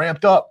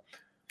up.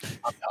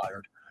 I'm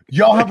tired.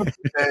 Y'all have a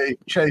good day.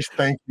 Chase,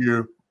 thank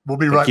you. We'll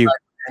be right back,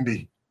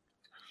 Indy.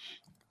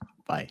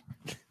 Bye.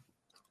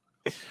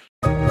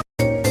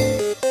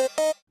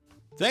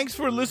 Thanks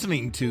for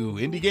listening to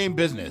Indie Game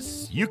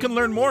Business. You can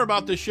learn more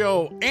about the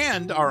show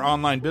and our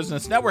online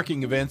business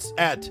networking events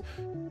at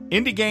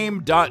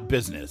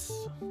indiegame.business.